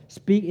us.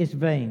 It's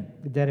vain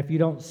that if you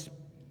don't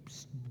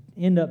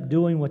end up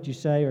doing what you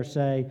say or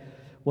say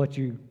what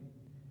you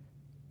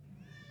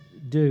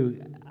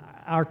do,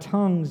 our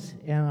tongues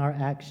and our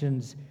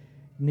actions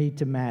need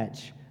to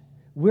match.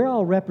 We're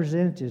all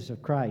representatives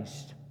of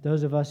Christ,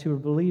 those of us who are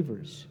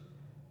believers.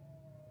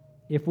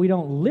 If we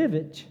don't live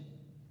it,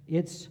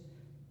 it's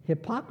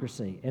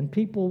hypocrisy. And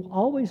people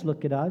always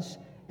look at us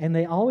and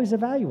they always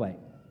evaluate.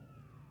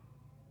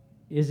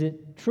 Is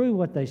it true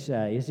what they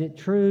say? Is it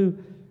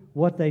true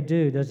what they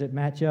do? Does it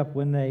match up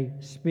when they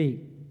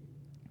speak?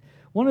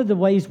 One of the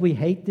ways we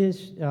hate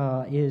this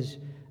is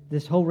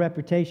this whole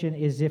reputation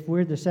is if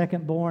we're the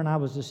second born. I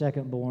was the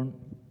second born.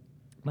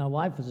 My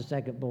wife was the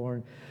second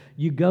born.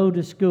 You go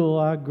to school.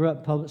 I grew up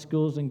in public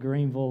schools in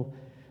Greenville.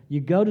 You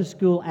go to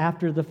school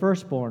after the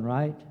firstborn,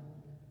 right?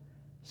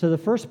 So the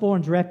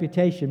firstborn's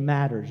reputation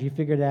matters. You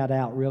figure that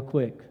out real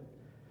quick.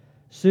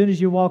 As soon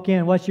as you walk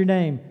in, what's your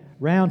name?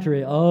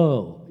 Roundtree.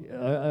 Oh,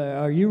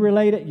 are you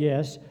related?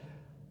 Yes.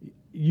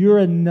 You're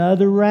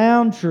another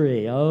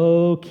Roundtree.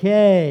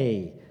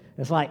 Okay.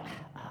 It's like,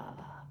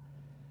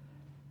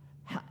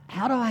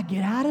 how do I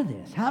get out of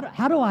this?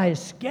 How do I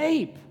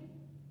escape?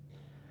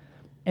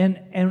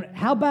 And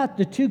how about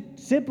the two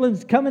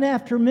siblings coming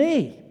after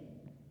me?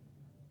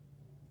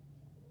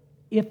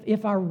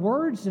 If our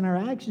words and our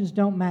actions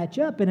don't match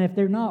up, and if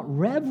they're not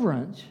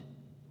reverent,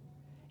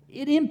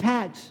 it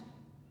impacts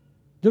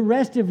the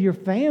rest of your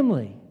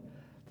family.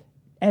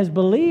 As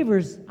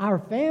believers, our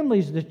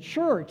families, the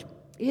church,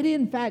 it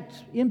in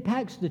fact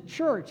impacts the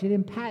church. It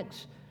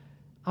impacts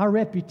our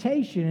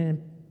reputation. It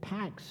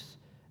impacts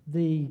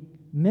the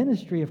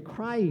ministry of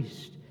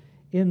Christ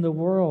in the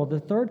world. The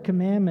third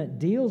commandment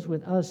deals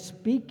with us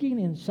speaking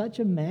in such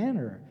a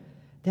manner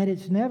that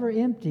it's never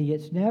empty,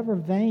 it's never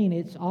vain,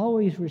 it's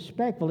always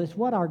respectful. It's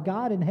what our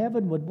God in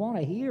heaven would want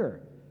to hear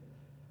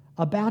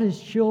about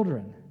His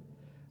children,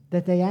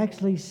 that they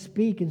actually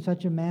speak in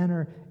such a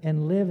manner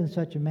and live in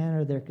such a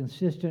manner they're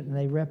consistent and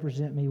they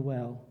represent me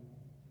well.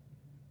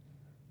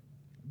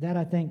 That,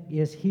 I think,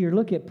 is here.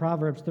 Look at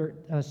Proverbs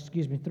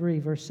 3,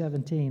 verse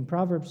 17.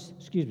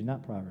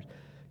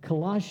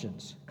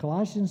 Colossians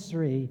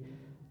 3,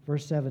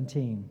 verse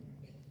 17.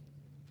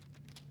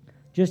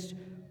 Just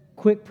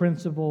quick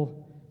principle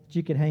that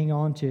you can hang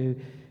on to.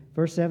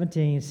 Verse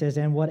 17 says,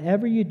 and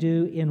whatever you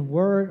do in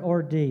word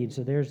or deed,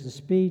 so there's the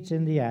speech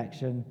and the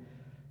action,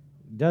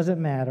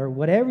 doesn't matter.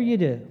 Whatever you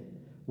do,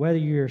 whether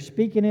you're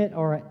speaking it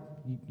or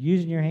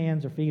using your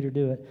hands or feet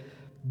or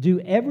do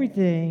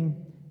everything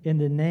in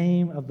the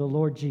name of the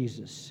Lord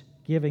Jesus,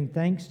 giving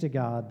thanks to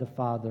God the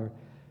Father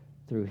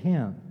through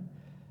Him.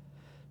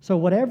 So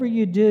whatever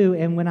you do,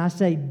 and when I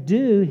say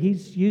do,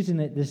 he's using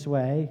it this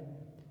way,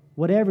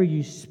 whatever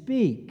you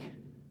speak,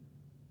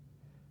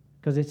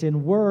 because it's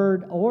in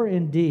word or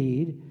in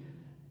deed,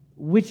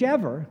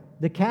 whichever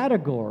the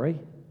category,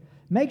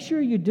 make sure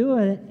you do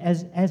it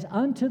as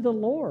unto the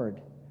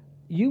Lord.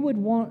 You would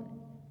want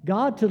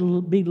God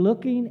to be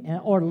looking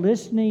or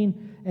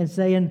listening and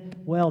saying,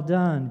 well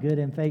done, good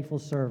and faithful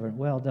servant,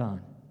 well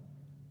done.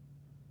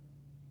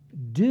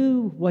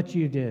 Do what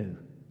you do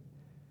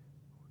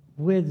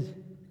with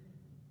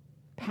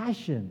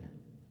passion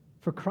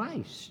for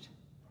Christ.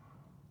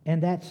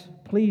 And that's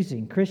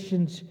pleasing.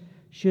 Christians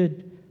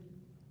should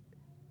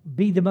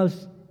be the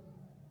most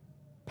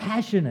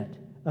passionate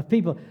of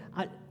people.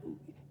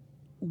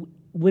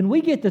 When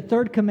we get the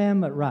third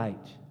commandment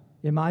right,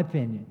 in my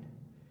opinion,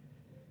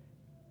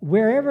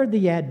 wherever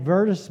the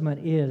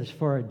advertisement is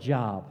for a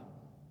job,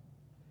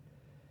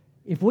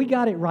 if we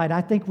got it right,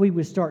 I think we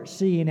would start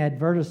seeing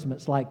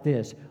advertisements like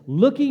this: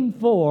 looking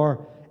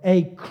for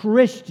a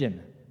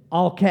Christian,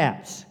 all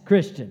caps,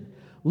 Christian,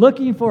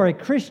 looking for a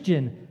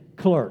Christian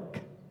clerk,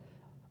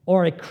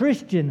 or a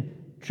Christian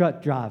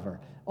truck driver,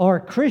 or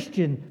a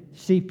Christian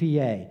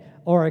CPA,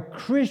 or a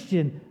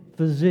Christian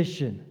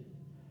physician,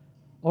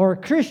 or a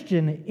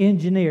Christian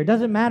engineer.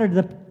 Doesn't matter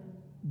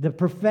the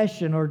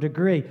profession or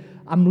degree.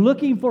 I'm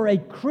looking for a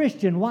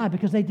Christian. Why?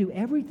 Because they do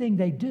everything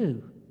they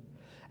do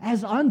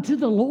as unto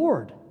the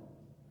Lord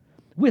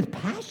with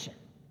passion.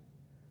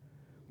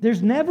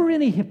 There's never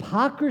any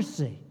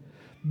hypocrisy.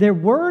 Their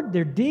word,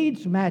 their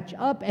deeds match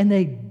up, and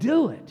they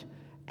do it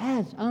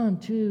as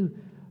unto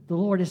the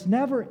Lord. It's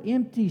never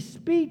empty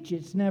speech.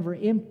 It's never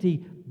empty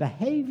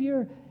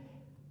behavior.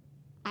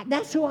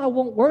 That's who I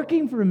want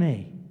working for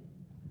me.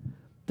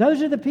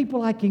 Those are the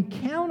people I can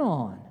count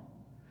on.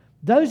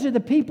 Those are the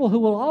people who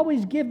will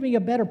always give me a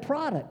better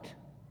product.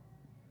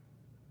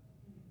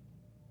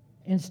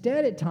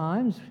 Instead, at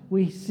times,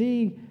 we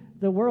see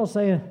the world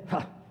saying,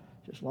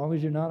 just as long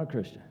as you're not a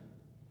Christian.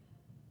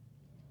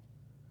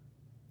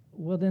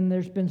 Well, then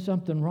there's been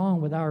something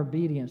wrong with our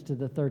obedience to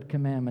the third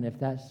commandment, if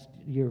that's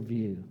your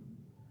view.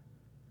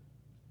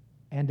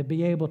 And to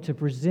be able to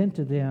present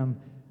to them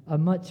a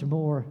much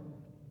more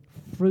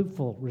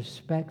fruitful,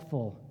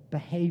 respectful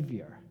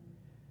behavior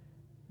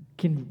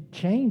can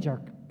change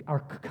our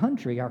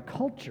country, our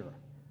culture,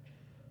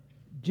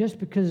 just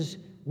because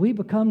we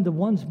become the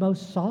ones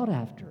most sought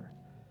after.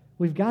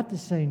 We've got the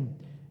same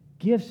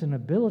gifts and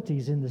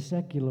abilities in the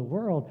secular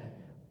world,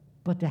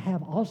 but to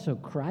have also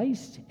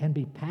Christ and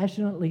be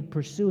passionately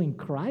pursuing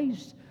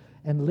Christ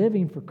and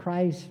living for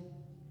Christ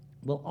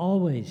will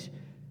always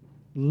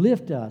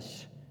lift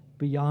us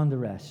beyond the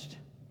rest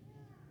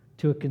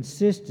to a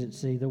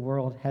consistency the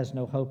world has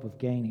no hope of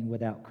gaining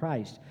without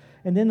Christ.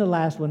 And then the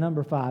last one,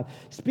 number 5,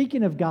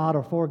 speaking of God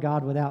or for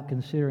God without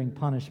considering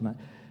punishment.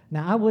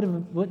 Now, I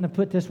wouldn't have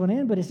put this one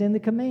in, but it's in the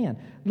command.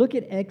 Look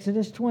at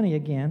Exodus 20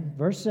 again,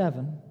 verse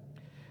 7.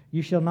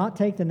 You shall not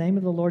take the name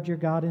of the Lord your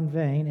God in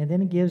vain. And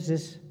then it gives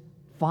this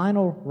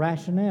final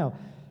rationale.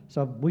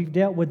 So we've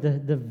dealt with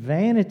the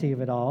vanity of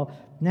it all.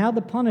 Now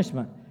the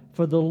punishment.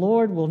 For the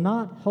Lord will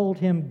not hold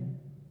him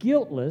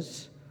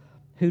guiltless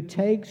who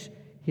takes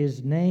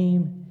his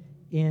name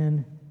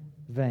in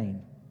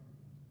vain.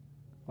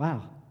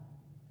 Wow.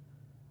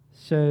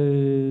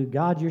 So,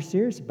 God, you're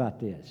serious about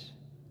this?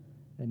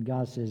 And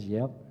God says,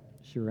 yep,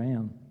 sure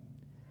am.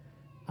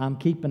 I'm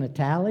keeping a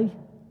tally,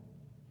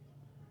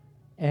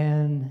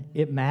 and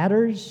it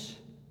matters,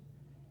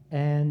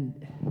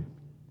 and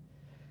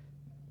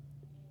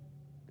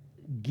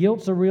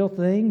guilt's a real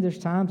thing. There's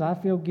times I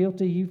feel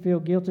guilty, you feel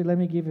guilty. Let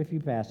me give you a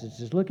few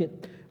passages. Look at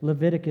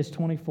Leviticus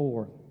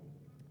 24.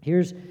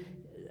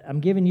 I'm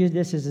giving you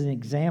this as an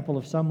example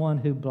of someone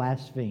who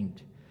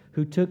blasphemed,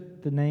 who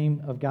took the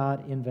name of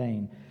God in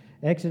vain.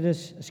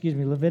 Leviticus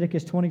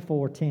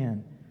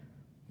 24:10.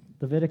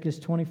 Leviticus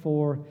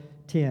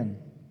 24:10.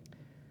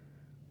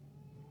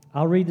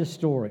 I'll read the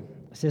story.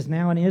 It says,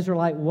 Now an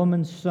Israelite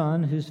woman's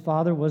son, whose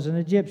father was an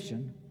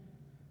Egyptian,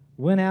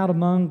 went out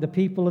among the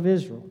people of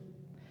Israel.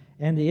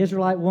 And the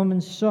Israelite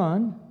woman's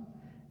son,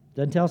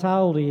 doesn't tell us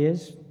how old he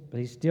is, but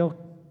he's still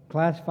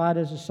classified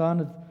as a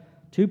son of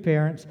two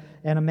parents,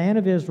 and a man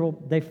of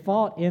Israel, they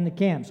fought in the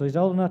camp. So he's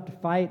old enough to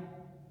fight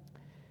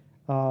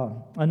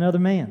another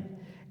man.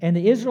 And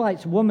the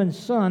Israelite woman's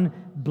son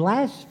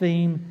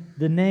blasphemed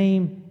the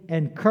name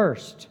and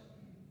cursed.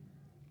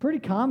 Pretty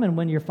common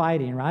when you're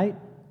fighting, right?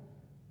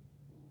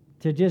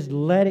 To just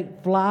let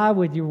it fly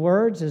with your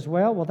words as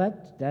well. Well,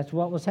 that's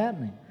what was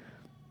happening.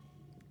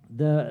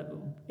 The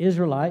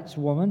Israelites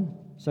woman,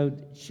 so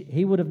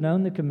he would have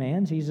known the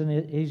commands. He's a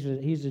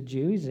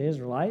Jew. He's an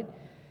Israelite.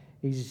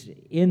 He's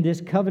in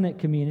this covenant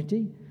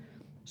community.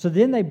 So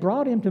then they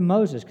brought him to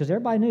Moses because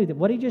everybody knew that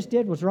what he just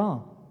did was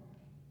wrong.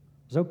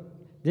 So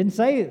didn't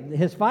say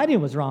his fighting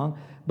was wrong,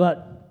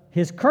 but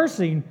his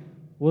cursing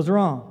was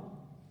wrong.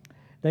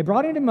 They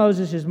brought him to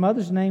Moses. His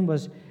mother's name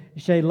was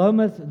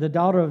Shelomith, the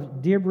daughter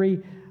of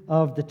Dibri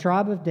of the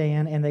tribe of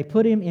Dan, and they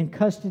put him in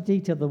custody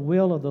till the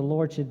will of the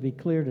Lord should be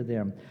clear to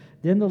them.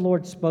 Then the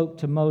Lord spoke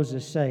to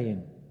Moses,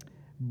 saying,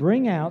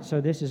 Bring out, so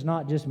this is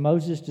not just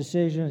Moses'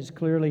 decision, it's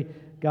clearly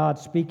God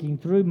speaking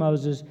through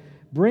Moses,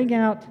 bring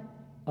out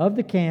of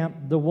the camp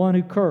the one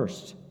who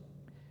cursed,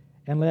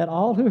 and let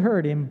all who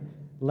heard him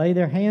lay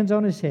their hands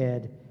on his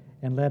head,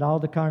 and let all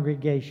the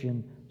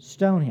congregation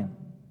stone him.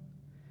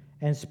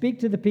 And speak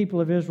to the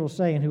people of Israel,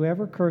 saying,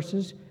 Whoever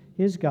curses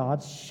his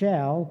gods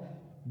shall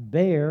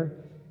bear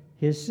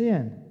his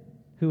sin.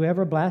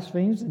 Whoever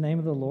blasphemes the name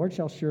of the Lord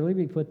shall surely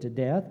be put to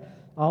death.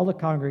 All the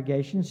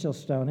congregation shall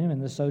stone him,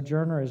 and the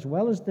sojourner as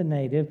well as the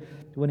native,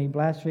 when he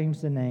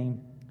blasphemes the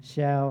name,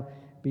 shall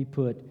be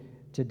put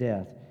to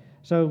death.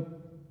 So,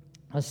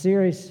 a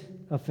serious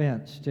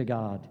offense to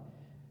God.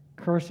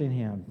 cursing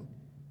him,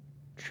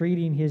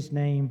 treating his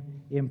name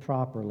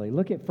improperly.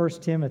 Look at 1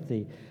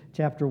 Timothy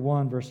chapter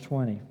 1, verse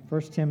 20.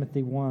 1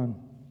 Timothy 1,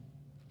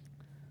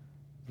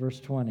 verse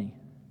 20.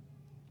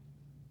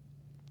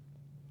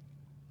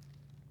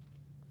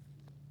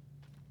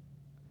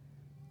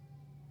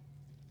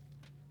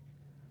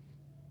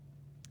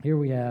 Here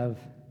we have,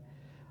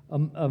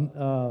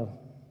 I'll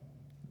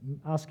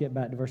skip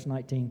back to verse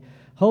 19.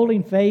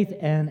 Holding faith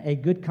and a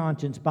good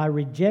conscience, by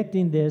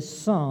rejecting this,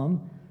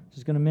 some,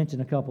 just going to mention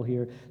a couple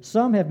here,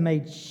 some have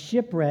made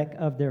shipwreck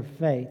of their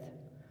faith,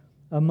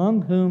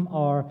 among whom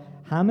are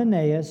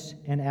Hymenaeus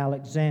and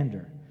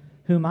Alexander,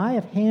 whom I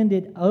have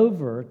handed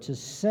over to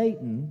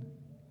Satan,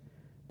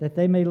 that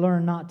they may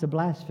learn not to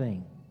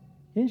blaspheme.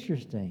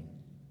 Interesting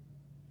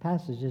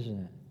passage,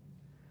 isn't it?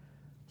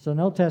 So in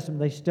the Old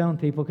Testament, they stoned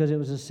people because it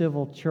was a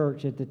civil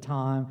church at the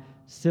time.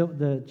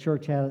 The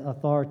church had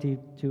authority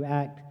to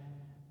act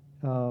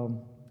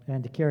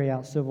and to carry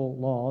out civil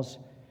laws.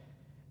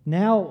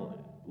 Now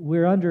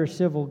we're under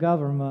civil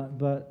government,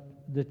 but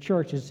the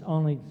church's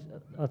only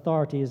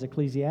authority is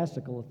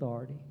ecclesiastical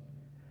authority.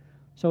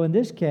 So in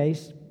this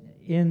case,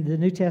 in the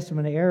New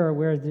Testament era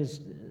where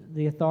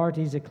the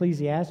authority is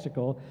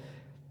ecclesiastical,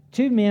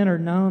 two men are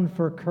known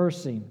for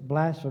cursing,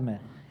 blasphemy,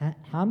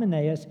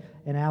 Hymenaeus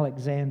and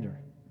Alexander.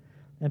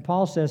 And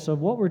Paul says, so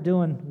what we're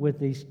doing with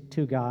these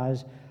two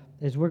guys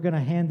is we're going to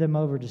hand them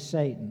over to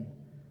Satan,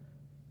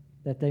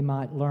 that they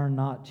might learn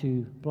not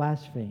to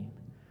blaspheme.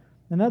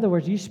 In other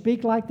words, you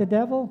speak like the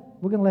devil,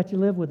 we're going to let you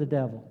live with the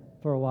devil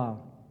for a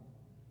while.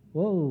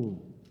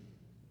 Whoa.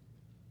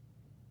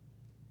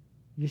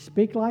 You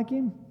speak like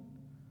him?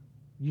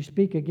 You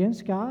speak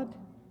against God?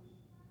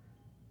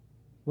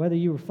 Whether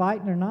you were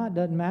fighting or not,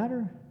 doesn't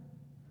matter.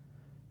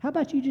 How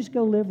about you just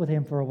go live with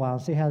him for a while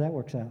and see how that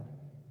works out?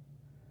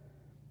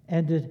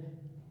 And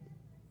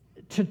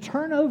to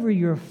turn over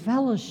your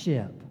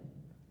fellowship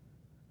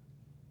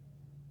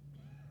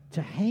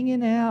to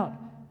hanging out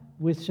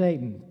with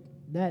Satan,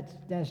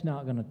 that's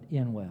not going to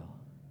end well.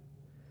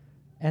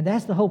 And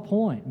that's the whole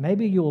point.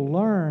 Maybe you'll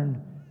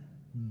learn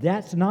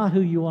that's not who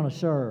you want to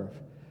serve.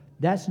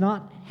 That's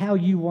not how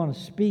you want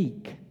to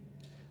speak.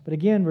 But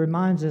again,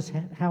 reminds us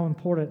how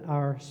important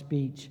our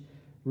speech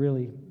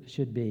really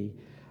should be.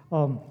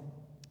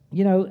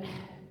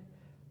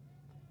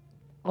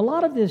 A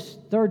lot of this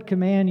third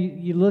command,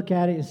 you look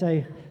at it and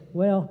say,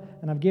 well,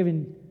 and I've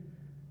given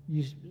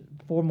you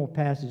 4 more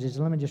passages.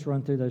 Let me just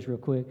run through those real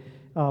quick.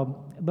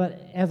 But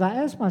as I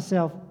ask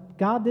myself,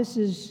 God,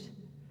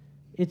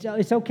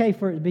 it's okay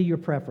for it to be your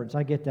preference.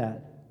 I get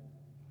that.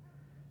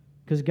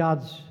 Because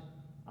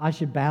I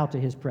should bow to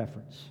his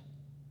preference.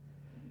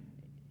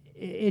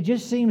 It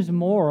just seems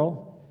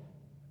moral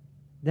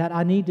that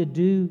I need to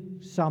do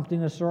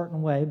something a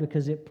certain way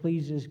because it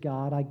pleases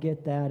God. I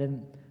get that,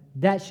 and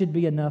that should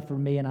be enough for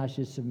me, and I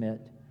should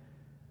submit.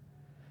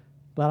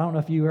 But I don't know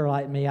if you are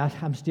like me.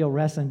 I'm still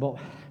wrestling, but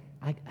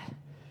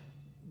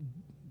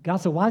God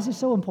said, why is this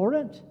so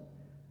important?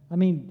 I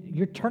mean,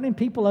 you're turning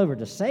people over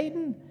to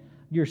Satan.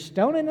 You're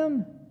stoning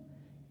them.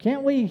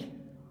 Can't we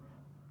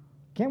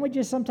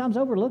just sometimes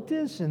overlook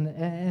this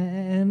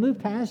and move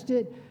past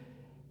it?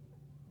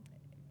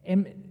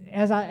 And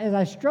as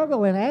I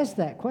struggle and ask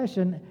that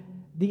question,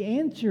 the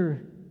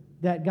answer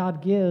that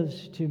God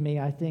gives to me,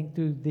 I think,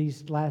 through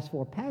these last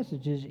 4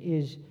 passages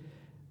is,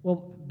 well,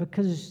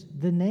 because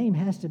the name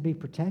has to be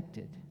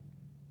protected.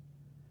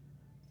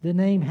 The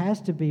name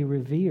has to be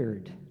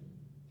revered.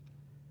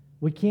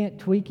 We can't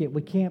tweak it.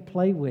 We can't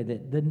play with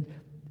it.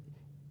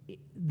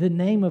 The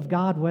name of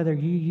God, whether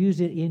you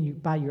use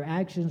it by your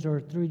actions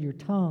or through your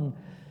tongue.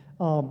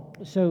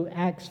 So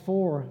Acts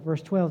 4,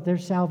 verse 12,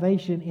 there's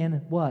salvation in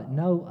what?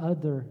 No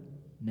other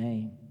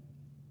name.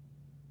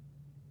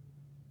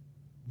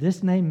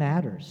 This name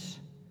matters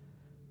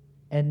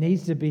and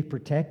needs to be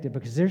protected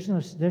because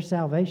there's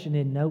salvation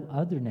in no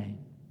other name.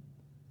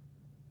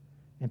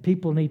 And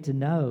people need to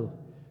know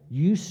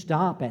you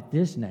stop at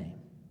this name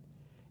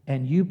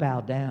and you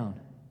bow down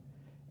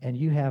and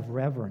you have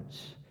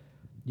reverence.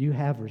 You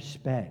have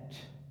respect.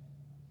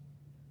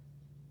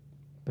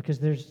 Because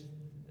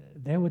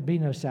there would be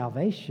no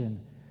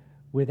salvation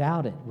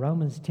without it.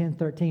 Romans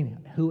 10:13.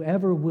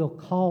 Whoever will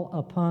call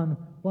upon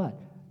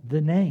what? The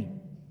name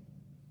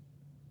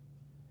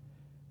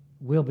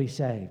will be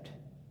saved.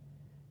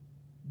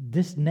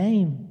 This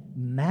name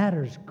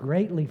matters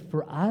greatly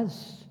for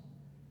us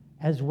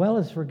as well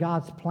as for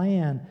God's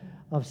plan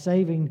of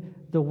saving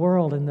the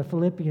world in the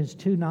Philippians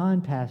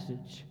 2:9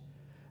 passage,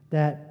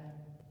 that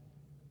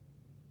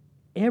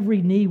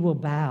every knee will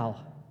bow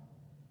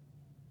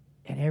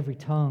and every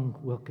tongue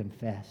will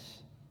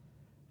confess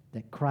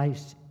that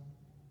Christ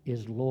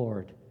is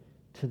Lord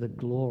to the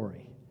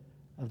glory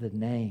of the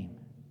name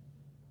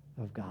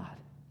of God.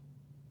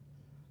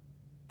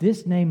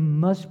 This name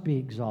must be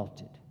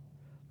exalted.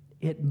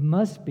 It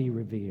must be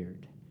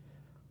revered,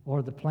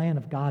 or the plan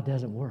of God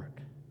doesn't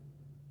work.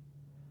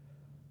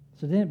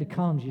 So then it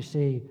becomes, you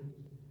see,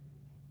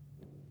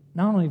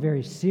 not only a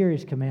very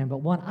serious command, but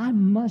one I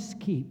must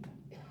keep.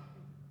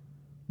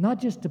 Not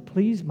just to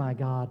please my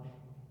God,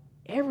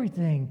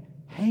 everything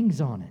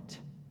hangs on it.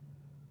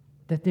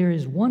 That there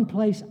is one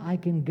place I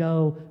can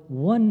go,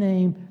 one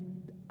name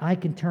I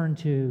can turn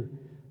to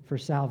for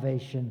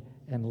salvation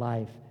and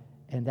life,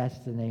 and that's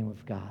the name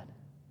of God.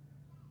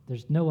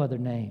 There's no other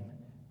name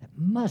that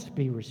must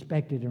be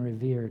respected and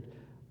revered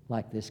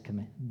like this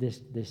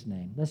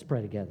name. Let's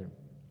pray together.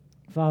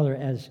 Father,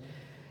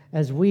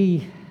 as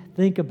we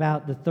think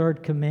about the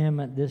third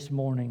commandment this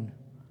morning,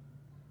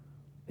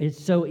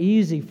 it's so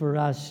easy for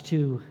us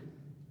to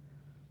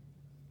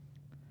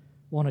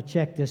want to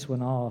check this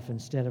one off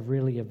instead of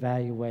really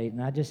evaluate.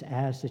 And I just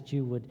ask that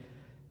you would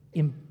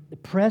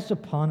impress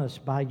upon us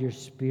by your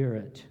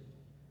Spirit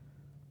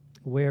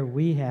where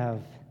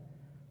we've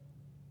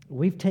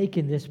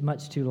taken this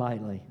much too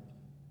lightly,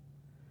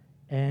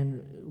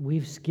 and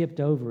we've skipped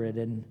over it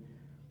and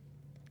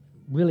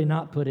really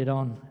not put it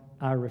on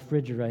our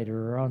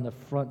refrigerator or on the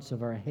fronts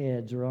of our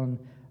heads or on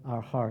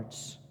our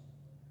hearts.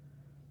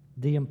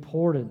 The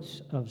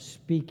importance of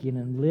speaking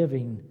and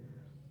living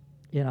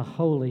in a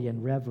holy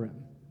and reverent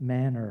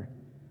manner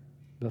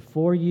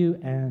before you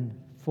and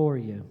for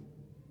you.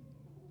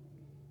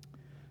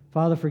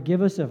 Father,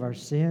 forgive us of our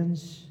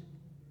sins.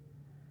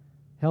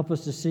 Help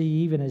us to see,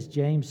 even as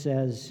James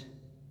says,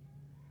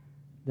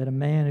 that a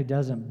man who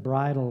doesn't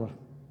bridle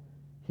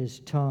his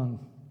tongue,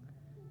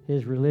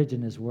 his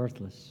religion is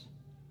worthless.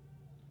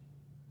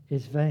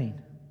 It's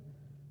vain.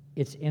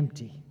 It's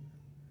empty.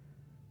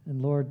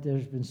 And Lord,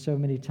 there's been so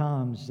many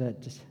times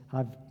that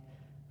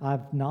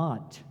I've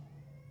not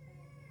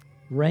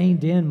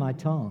reined in my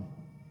tongue.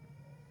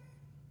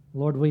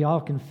 Lord, we all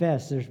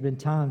confess there's been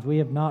times we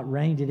have not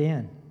reined it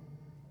in.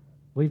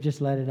 We've just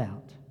let it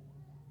out.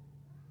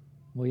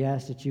 We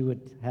ask that you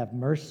would have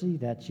mercy,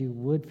 that you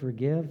would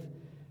forgive,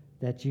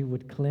 that you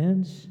would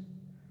cleanse,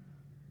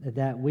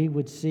 that we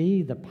would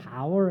see the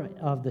power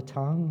of the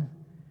tongue,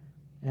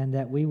 and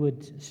that we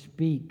would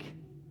speak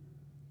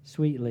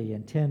sweetly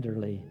and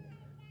tenderly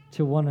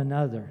to one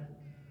another,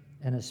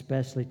 and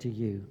especially to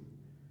you.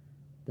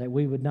 That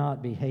we would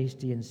not be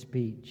hasty in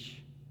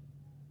speech,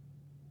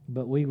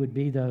 but we would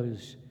be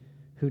those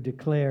who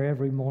declare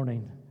every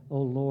morning,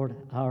 "O Lord,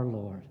 our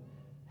Lord,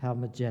 how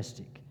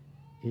majestic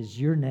is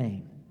your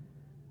name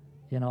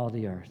in all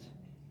the earth."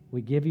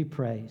 We give you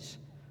praise.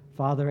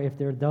 Father, if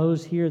there are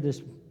those here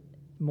this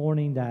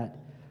morning that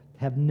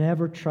have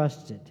never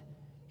trusted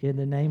in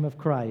the name of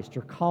Christ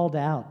or called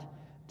out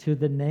to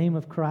the name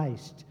of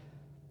Christ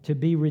to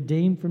be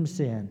redeemed from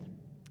sin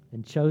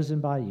and chosen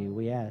by you,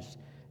 we ask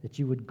that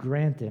you would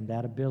grant them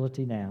that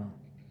ability now,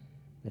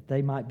 that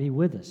they might be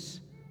with us,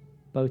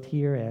 both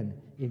here and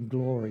in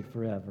glory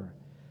forever.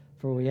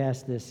 For we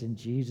ask this in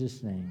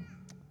Jesus' name.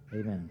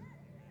 Amen.